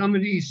arrow in some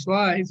of these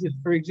slides, if,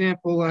 for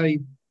example, I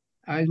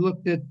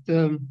looked at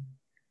that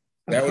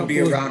would be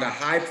around a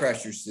high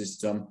pressure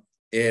system.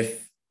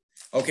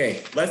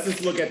 Okay, let's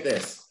just look at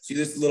this. See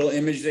this little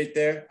image right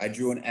there? I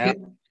drew an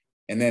arrow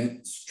and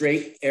then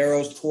straight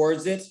arrows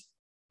towards it.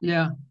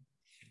 Yeah.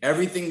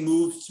 Everything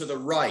moves to the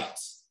right.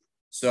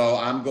 So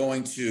I'm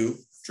going to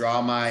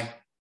draw my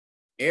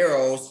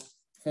arrows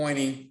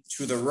pointing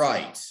to the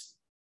right.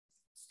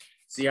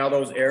 See how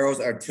those arrows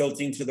are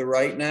tilting to the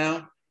right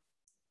now?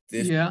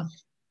 Yeah.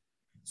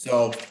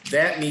 So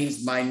that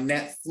means my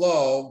net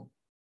flow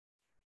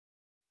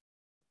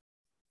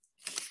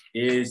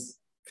is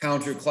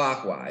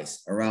counterclockwise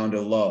around a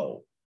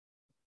low.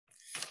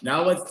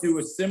 Now let's do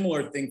a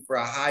similar thing for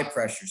a high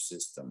pressure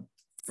system.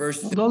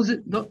 First,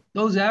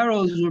 those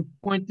arrows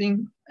were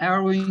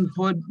arrowing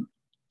toward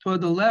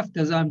the left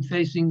as I'm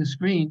facing the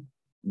screen.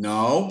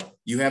 No,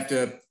 you have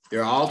to,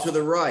 they're all to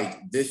the right.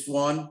 This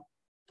one,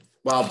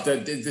 well,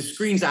 the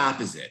screen's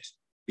opposite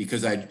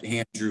because I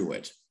hand drew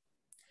it.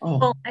 Oh.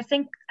 Well, I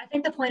think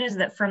the point is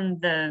that from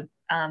the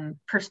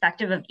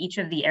perspective of each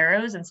of the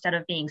arrows, instead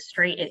of being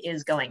straight, it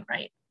is going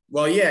right.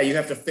 Well, yeah, you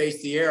have to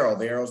face the arrow.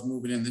 The arrow's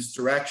moving in this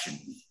direction.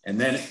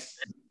 And then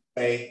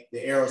the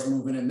arrow's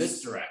moving in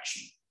this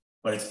direction.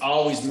 But it's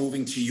always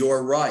moving to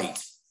your right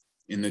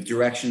in the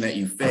direction that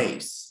you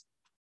face.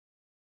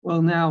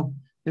 Well, now,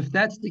 if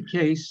that's the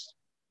case,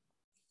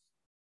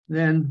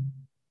 then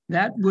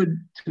that would,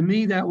 to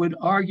me, that would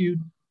argue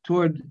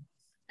toward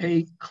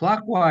a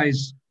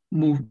clockwise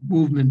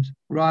movement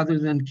rather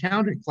than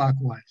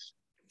counterclockwise.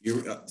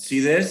 You see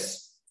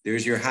this?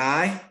 There's your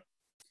high.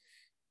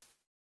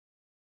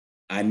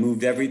 I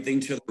moved everything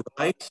to the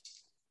right.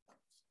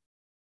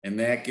 And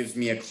that gives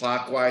me a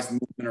clockwise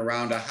movement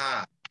around a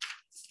high.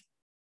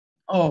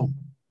 Oh,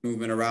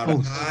 Movement around a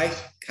high,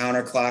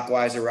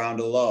 counterclockwise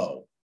around a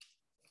low.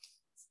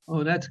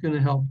 oh, that's going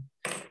to help.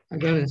 I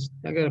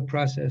gotta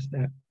process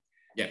that.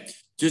 Yeah,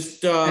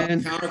 just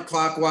And-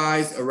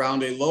 counterclockwise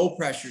around a low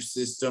pressure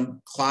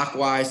system,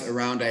 clockwise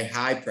around a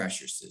high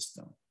pressure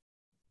system.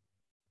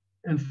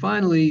 And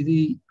finally,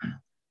 the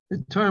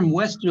term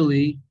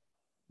westerly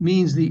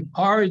means the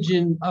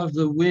origin of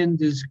the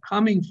wind is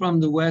coming from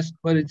the west,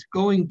 but it's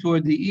going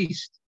toward the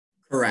east.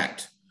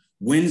 Correct.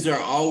 Winds are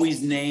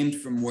always named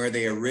from where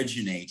they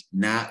originate,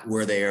 not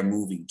where they are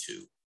moving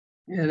to.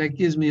 Yeah, that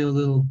gives me a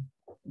little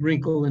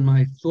wrinkle in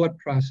my thought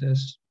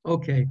process.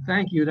 Okay,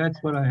 thank you.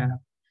 That's what I have.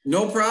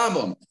 No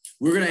problem.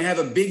 We're going to have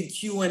a big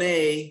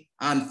Q&A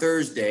on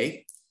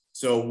Thursday,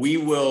 so we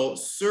will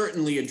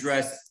certainly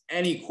address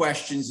any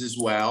questions as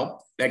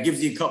well. That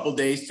gives you a couple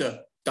days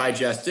to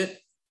digest it.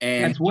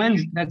 And That's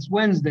Wednesday,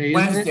 isn't it?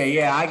 Wednesday,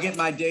 yeah, I get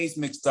my days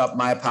mixed up.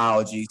 My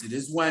apologies. It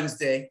is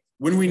Wednesday.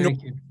 When we know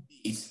Thank you.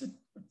 these.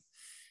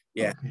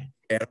 Yeah. Okay.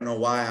 I don't know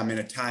why I'm in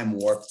a time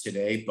warp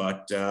today,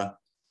 but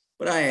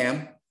I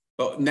am.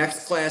 But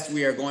next class,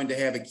 we are going to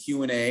have a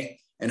Q&A,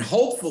 and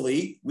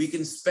hopefully we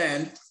can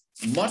spend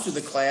much of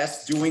the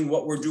class doing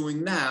what we're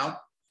doing now,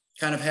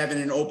 kind of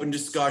having an open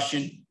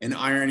discussion and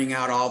ironing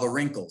out all the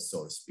wrinkles,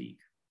 so to speak.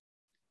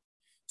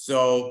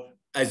 So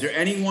is there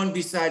anyone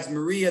besides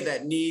Maria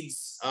that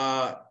needs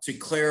to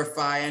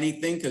clarify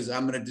anything? Because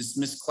I'm going to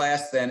dismiss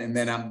class then, and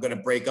then I'm going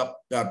to break out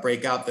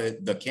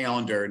the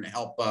calendar and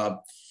help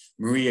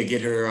Maria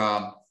get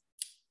her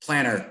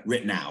planner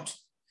written out.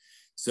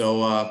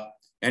 So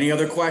any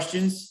other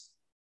questions?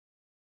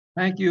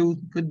 Thank you.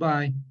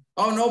 Goodbye.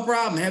 Oh, no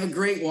problem. Have a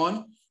great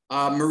one.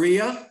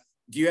 Maria,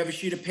 do you have a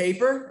sheet of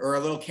paper or a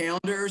little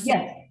calendar or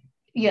something?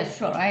 Yes, yes,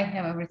 sure. I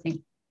have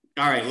everything.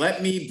 All right,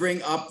 let me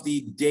bring up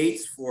the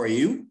dates for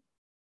you.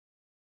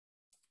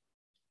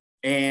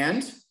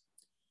 And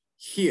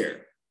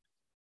here.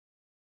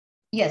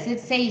 Yes,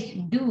 it says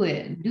do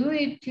it. Do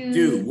it to.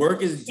 Due.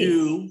 Work is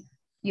due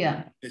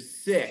Yeah. the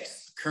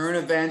 6th. Current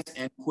events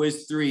and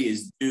quiz 3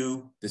 is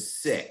due the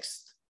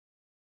 6th.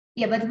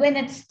 Yeah, but when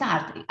it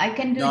starts, I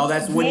can do. No, it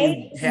that's when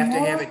today, you have to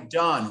have tomorrow. it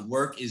done.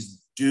 Work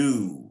is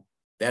due.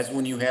 That's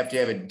when you have to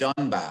have it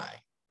done by.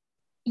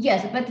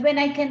 Yes, but when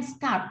I can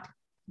start,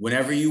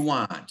 Whenever you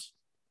want,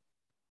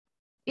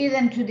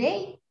 even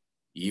today.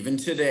 even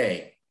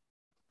today.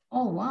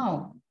 Oh,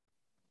 wow.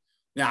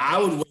 Now, I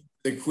would wait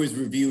for the quiz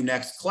review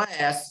next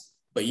class,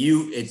 but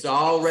it's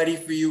all ready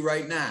for you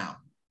right now.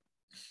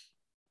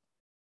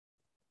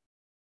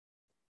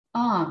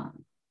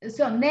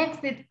 So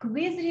next is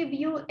quiz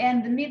review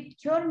and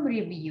midterm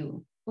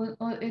review, or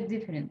it's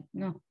different?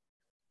 No.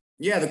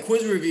 Yeah, the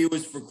quiz review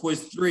is for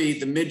quiz 3.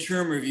 The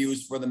midterm review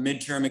is for the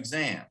midterm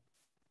exam.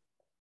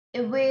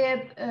 We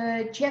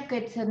check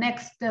it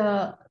next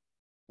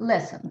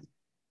lesson.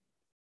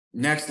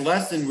 Next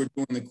lesson, we're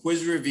doing the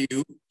quiz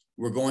review.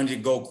 We're going to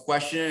go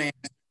question and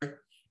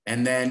answer.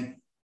 And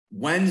then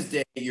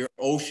Wednesday, your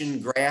ocean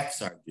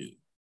graphs are due.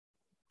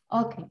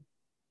 Okay.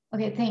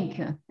 Okay, thank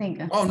you. Thank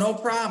you. Oh, no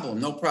problem.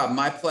 No problem.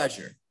 My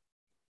pleasure.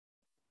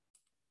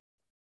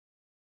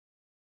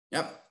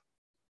 Yep.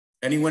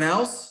 Anyone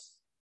else?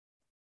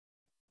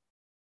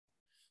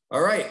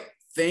 All right.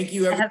 Thank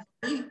you,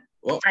 everybody.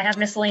 I have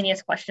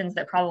miscellaneous questions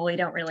that probably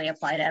don't really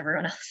apply to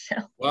everyone else. So.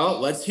 Well,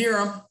 let's hear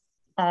them.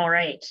 All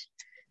right.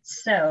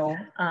 So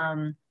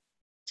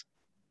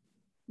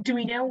do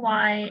we know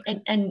why,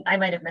 and I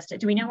might have missed it,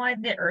 do we know why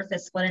the Earth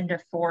is split into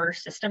 4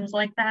 systems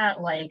like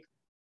that? Like,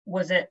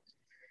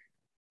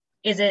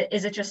 is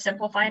it just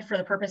simplified for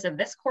the purpose of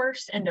this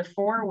course into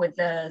 4 with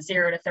the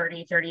 0 to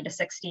 30, 30 to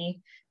 60,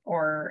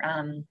 or?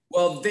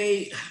 Well,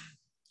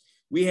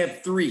 we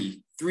have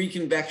three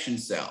convection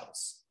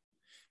cells.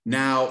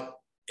 Now,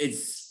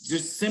 it's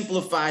just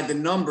simplified the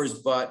numbers,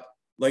 but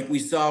like we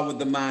saw with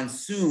the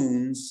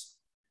monsoons,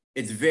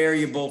 it's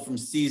variable from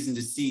season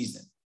to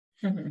season.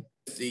 Mm-hmm.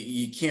 So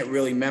you can't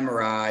really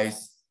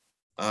memorize.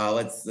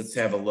 Let's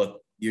have a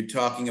look. You're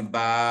talking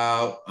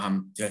about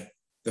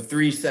the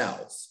 3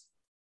 cells.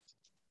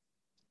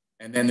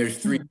 And then there's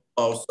 3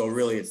 below, so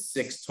really it's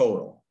 6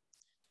 total.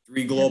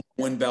 3 global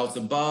wind belts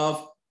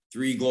above,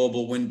 3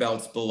 global wind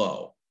belts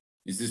below.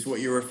 Is this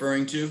what you're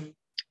referring to?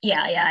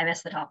 Yeah, I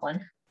missed the top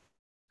one.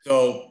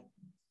 So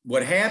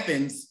what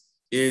happens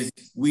is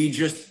we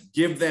just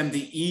give them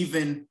the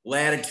even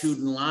latitude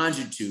and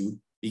longitude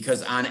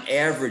because on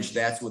average,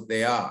 that's what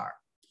they are.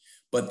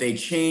 But they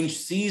change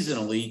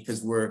seasonally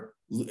because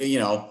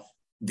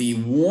the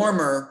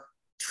warmer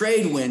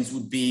trade winds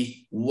would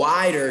be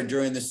wider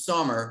during the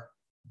summer,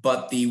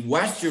 but the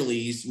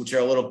westerlies, which are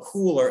a little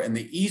cooler, and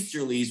the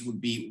easterlies would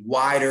be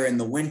wider in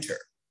the winter.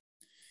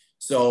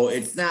 So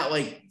it's not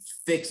like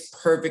fixed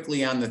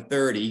perfectly on the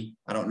 30.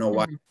 I don't know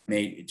why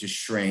it just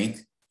shrank.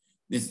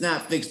 It's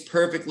not fixed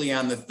perfectly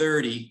on the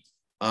 30.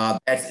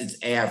 That's its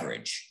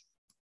average.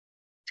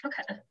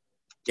 Okay.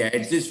 Yeah,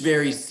 it's just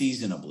very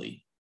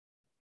seasonably.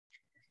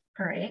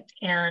 All right.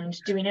 And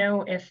do we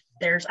know if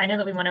there's, I know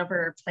that we went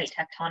over plate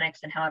tectonics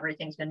and how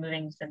everything's been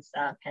moving since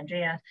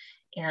Pangea.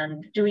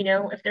 And do we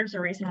know if there's a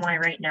reason why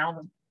right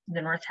now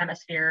the North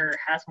Hemisphere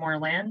has more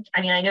land?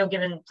 I mean, I know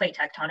given plate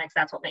tectonics,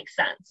 that's what makes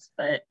sense,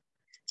 but it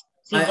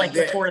seems like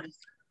before this.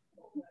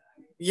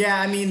 Yeah,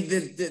 I mean,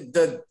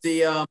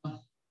 the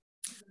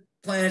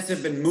planets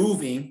have been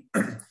moving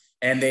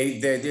and they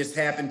just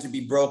happen to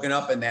be broken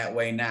up in that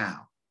way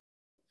now.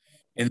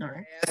 In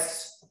the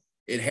past,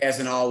 it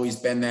hasn't always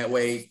been that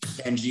way.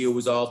 Pangea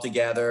was all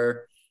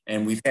together,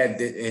 and we've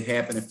had it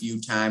happen a few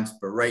times,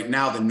 but right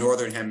now the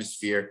Northern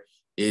Hemisphere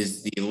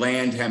is the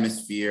land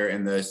hemisphere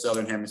and the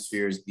Southern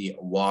Hemisphere is the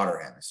water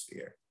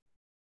hemisphere.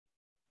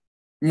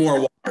 More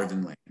water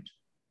than land.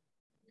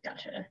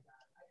 Gotcha.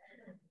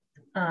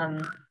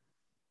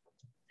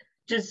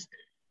 Does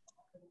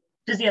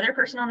the other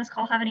person on this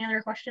call have any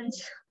other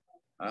questions?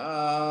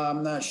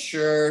 I'm not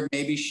sure.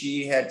 Maybe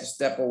she had to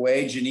step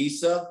away.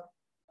 Janisa?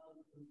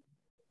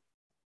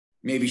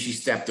 Maybe she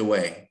stepped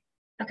away.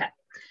 Okay.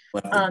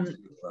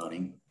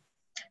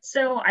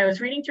 So I was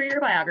reading through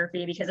your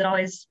biography because it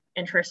always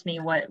interests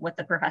me what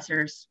the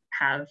professors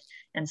have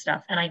and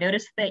stuff. And I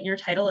noticed that your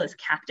title is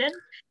captain.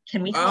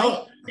 Can we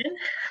call you captain?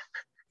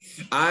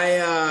 I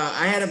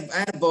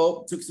had a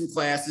boat, took some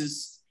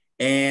classes,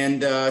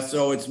 and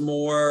so it's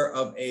more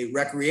of a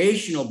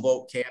recreational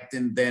boat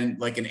captain than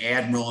like an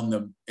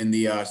admiral in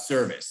the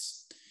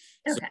service.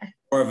 Okay. So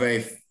more of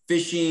a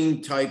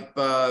fishing type,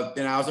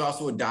 and I was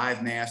also a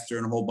dive master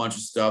and a whole bunch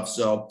of stuff.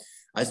 So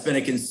I spent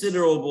a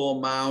considerable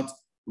amount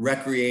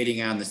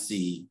recreating on the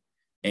sea.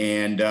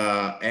 And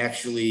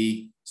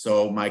actually,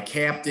 so my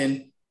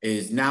captain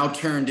is now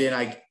turned in.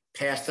 I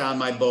passed on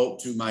my boat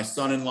to my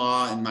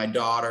son-in-law and my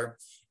daughter.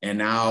 And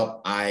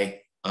now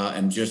I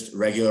am just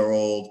regular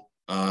old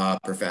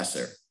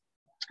professor.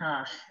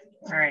 All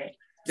right.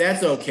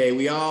 That's okay.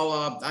 We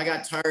all, I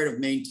got tired of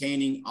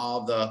maintaining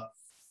all the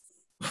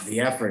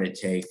effort it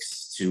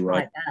takes to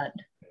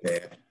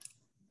that.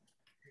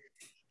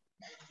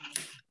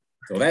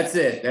 So that's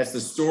it. That's the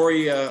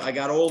story. I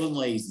got old and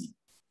lazy.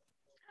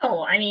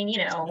 Oh, I mean, you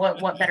know,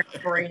 what better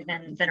story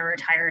than a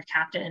retired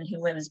captain who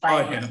lives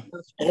by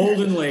old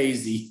and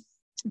lazy.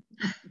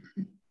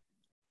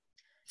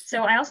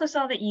 So I also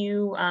saw that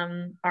you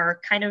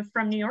are kind of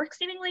from New York,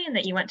 seemingly, and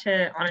that you went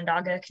to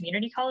Onondaga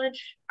Community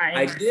College.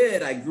 I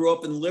did. I grew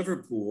up in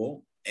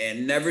Liverpool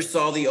and never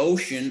saw the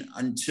ocean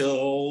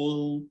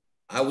until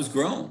I was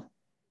grown.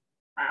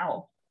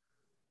 Wow.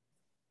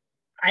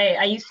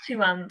 I used to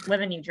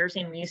live in New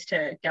Jersey, and we used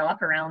to go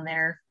up around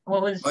there.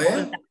 What was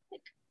that like?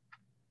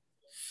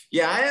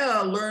 Yeah,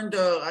 I learned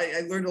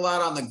a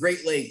lot on the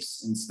Great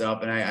Lakes and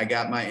stuff, and I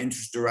got my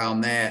interest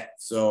around that.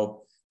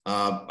 So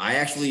I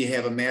actually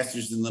have a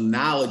master's in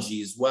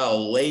limnology as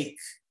well,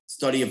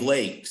 study of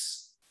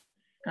lakes.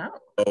 Oh.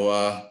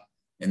 So,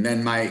 and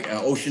then my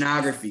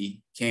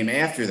oceanography came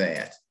after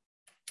that.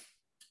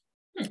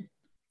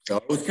 So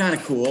it was kind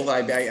of cool.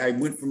 I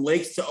went from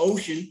lakes to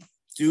ocean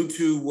due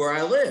to where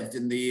I lived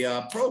in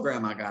the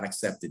program I got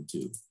accepted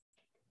to.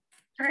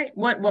 All right.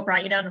 What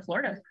brought you down to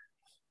Florida?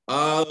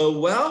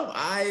 Well,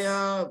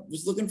 I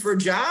was looking for a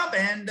job,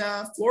 and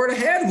Florida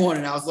had one,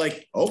 and I was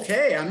like,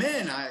 okay, I'm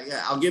in.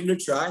 I'll give it a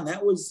try. And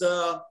that was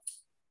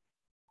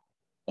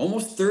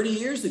almost 30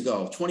 years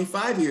ago,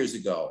 25 years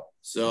ago.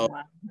 So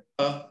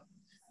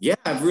yeah,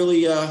 I've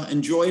really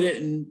enjoyed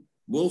it, and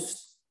will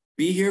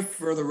be here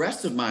for the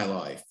rest of my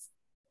life.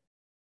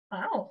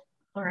 Wow.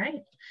 All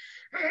right.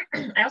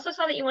 I also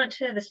saw that you went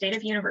to the State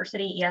of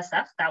University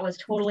ESF. That was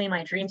totally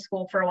my dream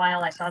school for a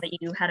while. I saw that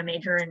you had a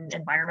major in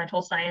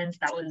environmental science.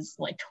 That was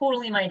like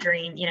totally my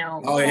dream, you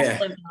know. Oh, yeah.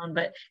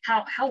 But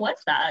how was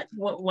that?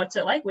 What's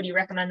it like? Would you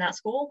recommend that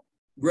school?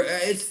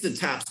 It's the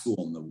top school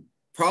in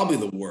probably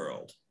the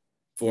world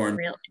for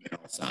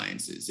environmental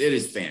sciences. It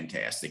is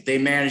fantastic. They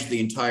manage the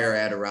entire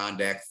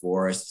Adirondack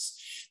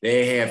forests.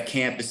 They have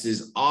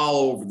campuses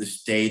all over the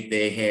state.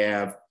 They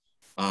have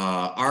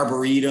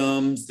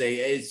arboretums.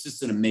 It's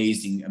just an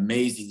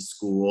amazing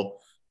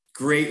school.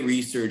 Great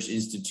research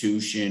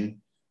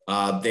institution.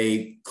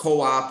 They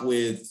co-op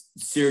with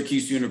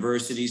Syracuse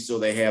University, so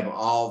they have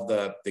all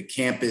the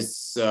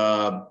campus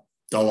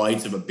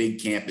delights of a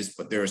big campus,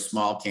 but they're a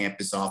small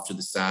campus off to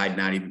the side,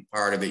 not even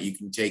part of it. You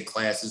can take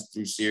classes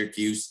through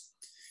Syracuse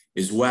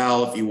as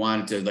well. If you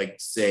wanted to, like,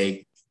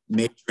 say,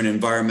 major in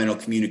environmental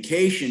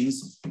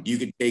communications, you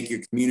could take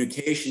your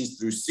communications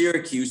through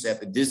Syracuse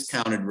at the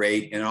discounted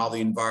rate, and all the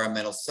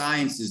environmental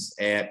sciences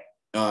at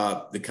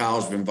the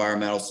College of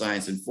Environmental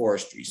Science and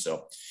Forestry.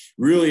 So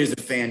really is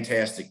a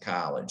fantastic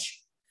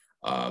college.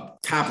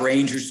 Top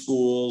ranger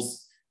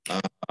schools,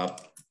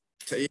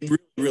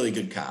 really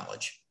good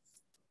college.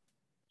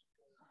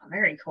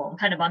 Very cool. I'm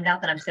kind of bummed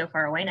out that I'm so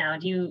far away now.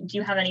 Do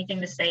you have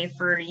anything to say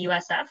for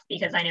USF?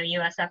 Because I know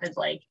USF is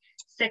like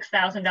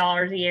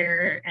 $6,000 a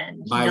year,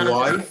 and my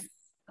wife,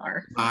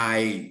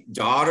 my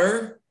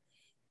daughter,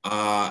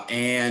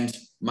 and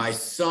my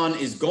son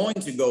is going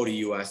to go to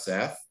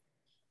USF.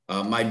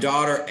 My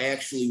daughter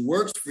actually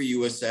works for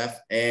USF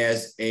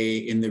as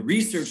in the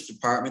research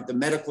department, the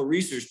medical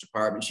research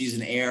department. She's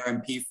an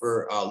ARMP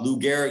for Lou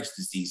Gehrig's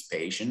disease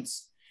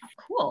patients.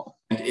 Cool.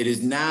 And it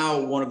is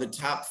now one of the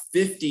top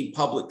 50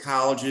 public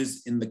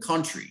colleges in the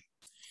country.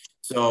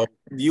 So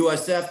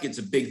USF gets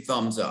a big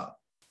thumbs up.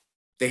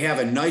 They have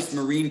a nice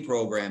marine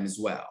program as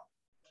well.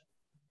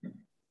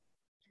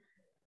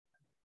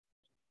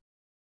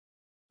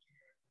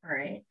 All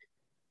right.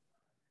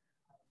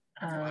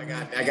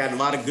 I got a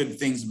lot of good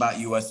things about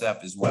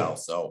USF as well.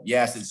 So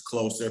yes, it's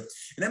closer.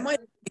 And it might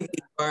be an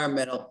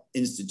environmental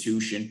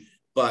institution,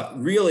 but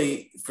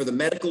really for the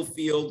medical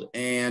field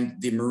and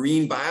the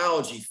marine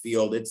biology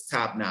field, it's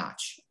top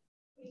notch.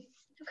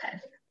 Okay.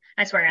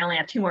 I swear I only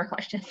have 2 more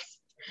questions.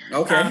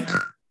 Okay.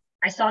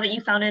 I saw that you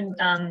founded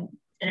an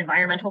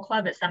environmental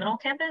club at Seminole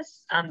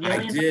campus.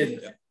 I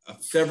did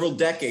several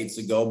decades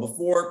ago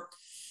before,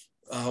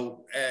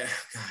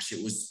 gosh,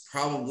 it was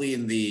probably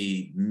in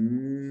the,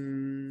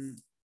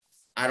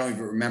 I don't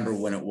even remember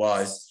when it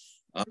was.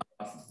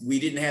 We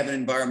didn't have an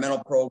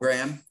environmental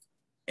program,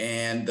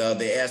 and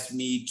they asked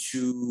me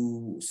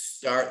to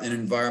start an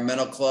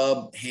environmental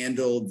club,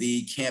 handle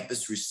the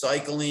campus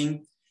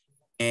recycling,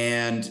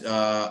 and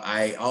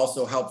I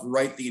also helped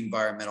write the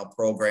environmental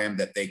program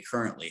that they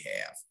currently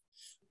have.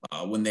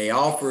 When they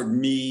offered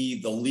me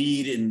the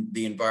lead in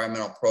the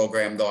environmental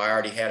program, though I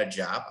already had a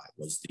job, I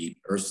was the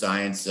earth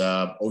science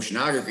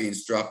oceanography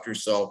instructor,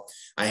 so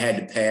I had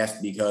to pass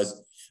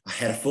because I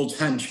had a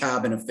full-time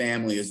job and a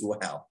family as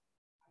well.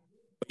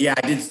 But yeah,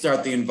 I did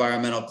start the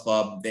environmental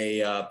club.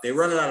 They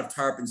run it out of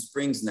Tarpon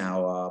Springs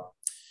now.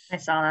 I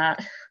saw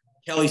that.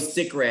 Kelly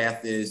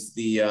Stickrath is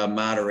the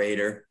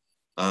moderator.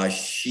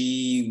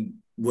 She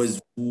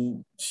was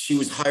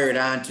hired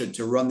on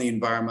to run the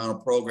environmental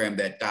program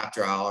that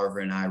Dr. Oliver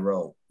and I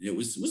wrote. It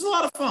was a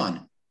lot of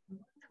fun.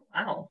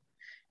 Wow.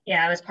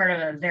 Yeah, I was part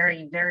of a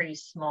very, very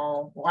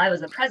small, well, I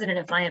was the president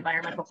of my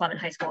environmental club in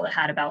high school that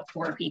had about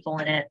 4 people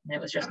in it. And it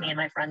was just me and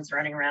my friends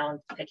running around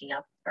picking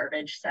up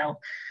garbage. So,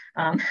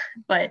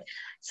 but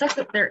sucks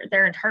that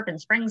they're in Tarpon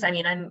Springs. I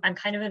mean, I'm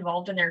kind of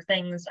involved in their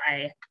things.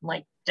 I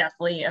like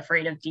deathly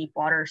afraid of deep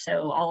water.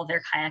 So all of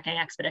their kayaking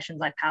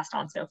expeditions I've passed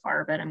on so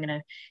far, but I'm going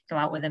to go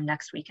out with them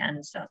next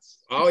weekend. So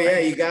oh yeah,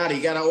 you got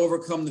to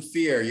overcome the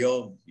fear.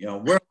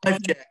 Wear a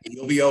life jacket,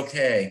 you'll be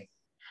okay.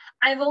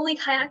 I've only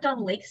kayaked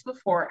on lakes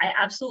before. I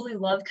absolutely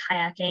love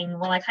kayaking.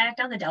 Well, I kayaked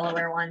down the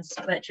Delaware once,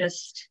 but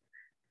just,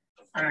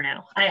 I don't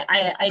know.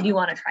 I do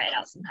want to try it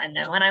out sometime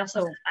though. And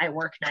I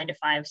work 9 to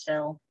 5,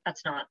 so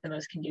that's not the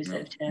most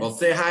conducive to. Well,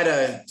 say hi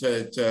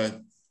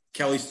to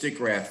Kelly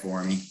Stickrath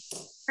for me.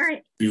 All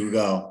right. You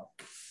go.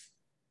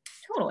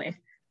 Totally.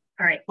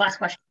 All right, last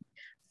question.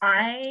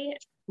 I,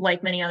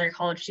 like many other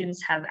college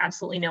students, have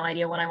absolutely no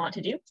idea what I want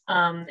to do.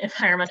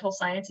 Environmental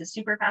science is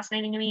super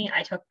fascinating to me.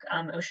 I took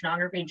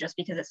oceanography just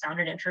because it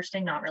sounded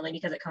interesting, not really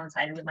because it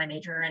coincided with my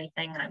major or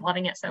anything, and I'm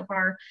loving it so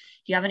far. Do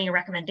you have any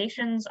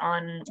recommendations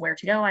on where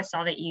to go? I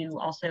saw that you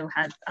also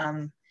had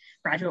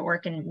graduate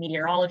work in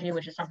meteorology,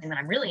 which is something that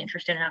I'm really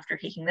interested in after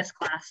taking this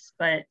class,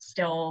 but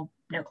still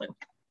no clue.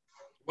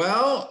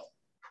 Well,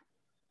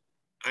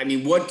 I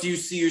mean, what do you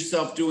see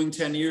yourself doing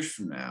 10 years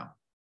from now?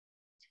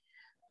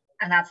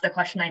 And that's the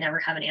question I never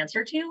have an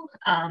answer to.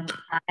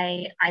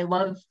 I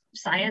love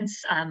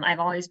science. I've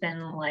always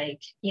been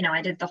like,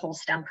 I did the whole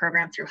STEM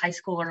program through high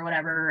school or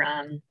whatever.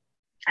 I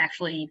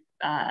actually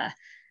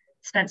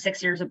spent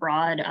 6 years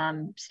abroad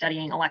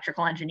studying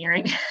electrical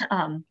engineering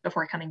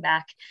before coming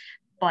back.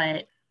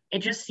 But it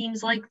just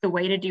seems like the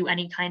way to do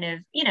any kind of,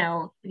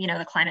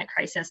 the climate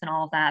crisis and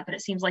all of that, but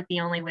it seems like the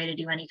only way to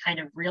do any kind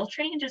of real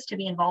change is to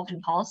be involved in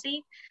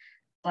policy.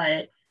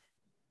 But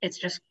it's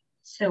just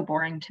so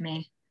boring to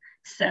me.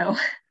 So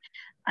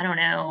I don't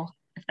know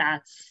if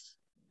that's,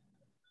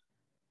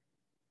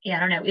 I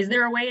don't know. Is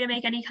there a way to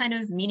make any kind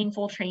of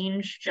meaningful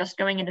change just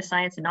going into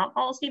science and not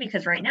policy?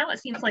 Because right now it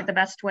seems like the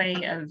best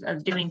way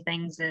of doing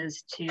things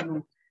is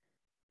to,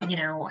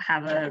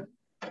 have a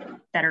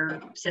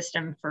better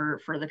system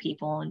for the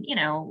people. And,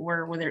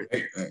 whether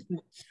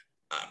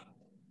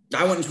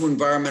I went into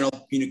environmental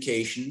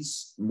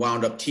communications,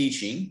 wound up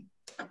teaching,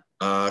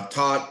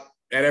 taught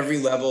at every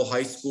level,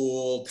 high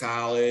school,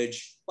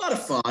 college, a lot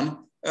of fun.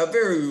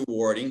 Very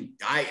rewarding.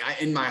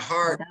 In my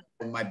heart,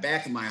 in my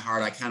back of my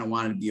heart, I kind of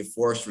wanted to be a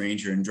forest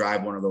ranger and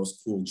drive one of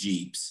those cool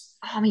Jeeps.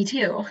 Oh, me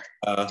too.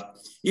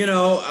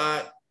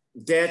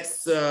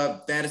 That's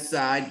that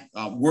aside,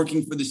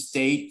 working for the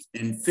state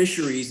and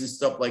fisheries and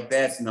stuff like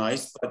that's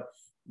nice. But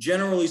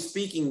generally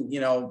speaking,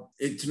 to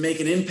make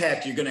an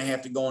impact, you're going to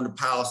have to go into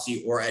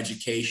policy or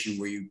education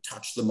where you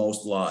touch the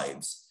most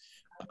lives.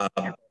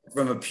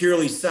 From a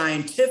purely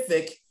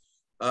scientific,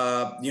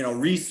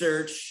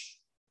 research,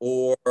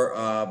 or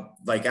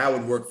like I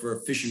would work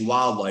for Fish and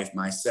Wildlife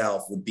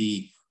myself would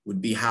be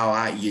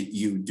how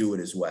you do it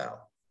as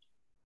well.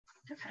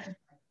 Okay.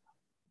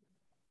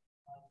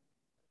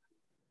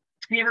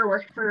 Have you ever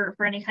worked for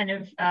any kind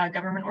of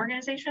government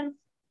organization?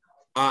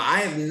 I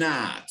have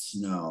not,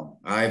 no.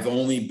 I've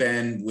only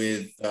been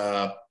with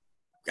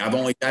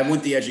I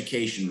went the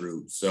education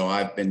route, so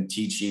I've been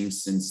teaching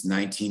since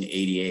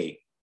 1988.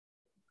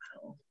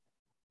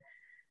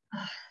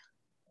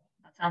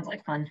 That sounds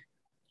like fun.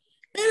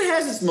 It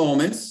has its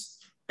moments.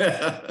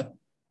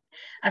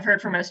 I've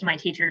heard from most of my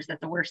teachers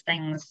that the worst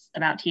things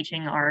about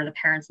teaching are the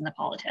parents and the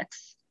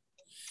politics.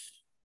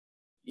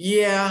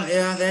 Yeah,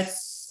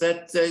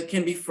 that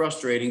can be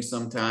frustrating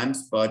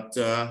sometimes, but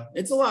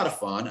it's a lot of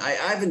fun.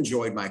 I've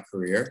enjoyed my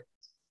career.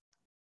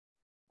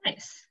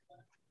 Nice.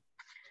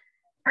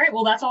 All right,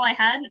 well, that's all I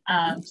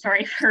had.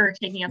 Sorry for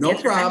taking up. No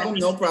problem,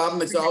 no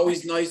problem. It's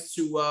always nice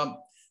to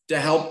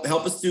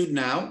help a student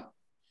out,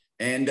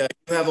 and you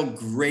have a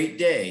great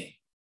day.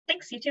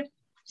 Thanks, you too.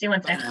 See you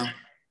Wednesday. Bye now.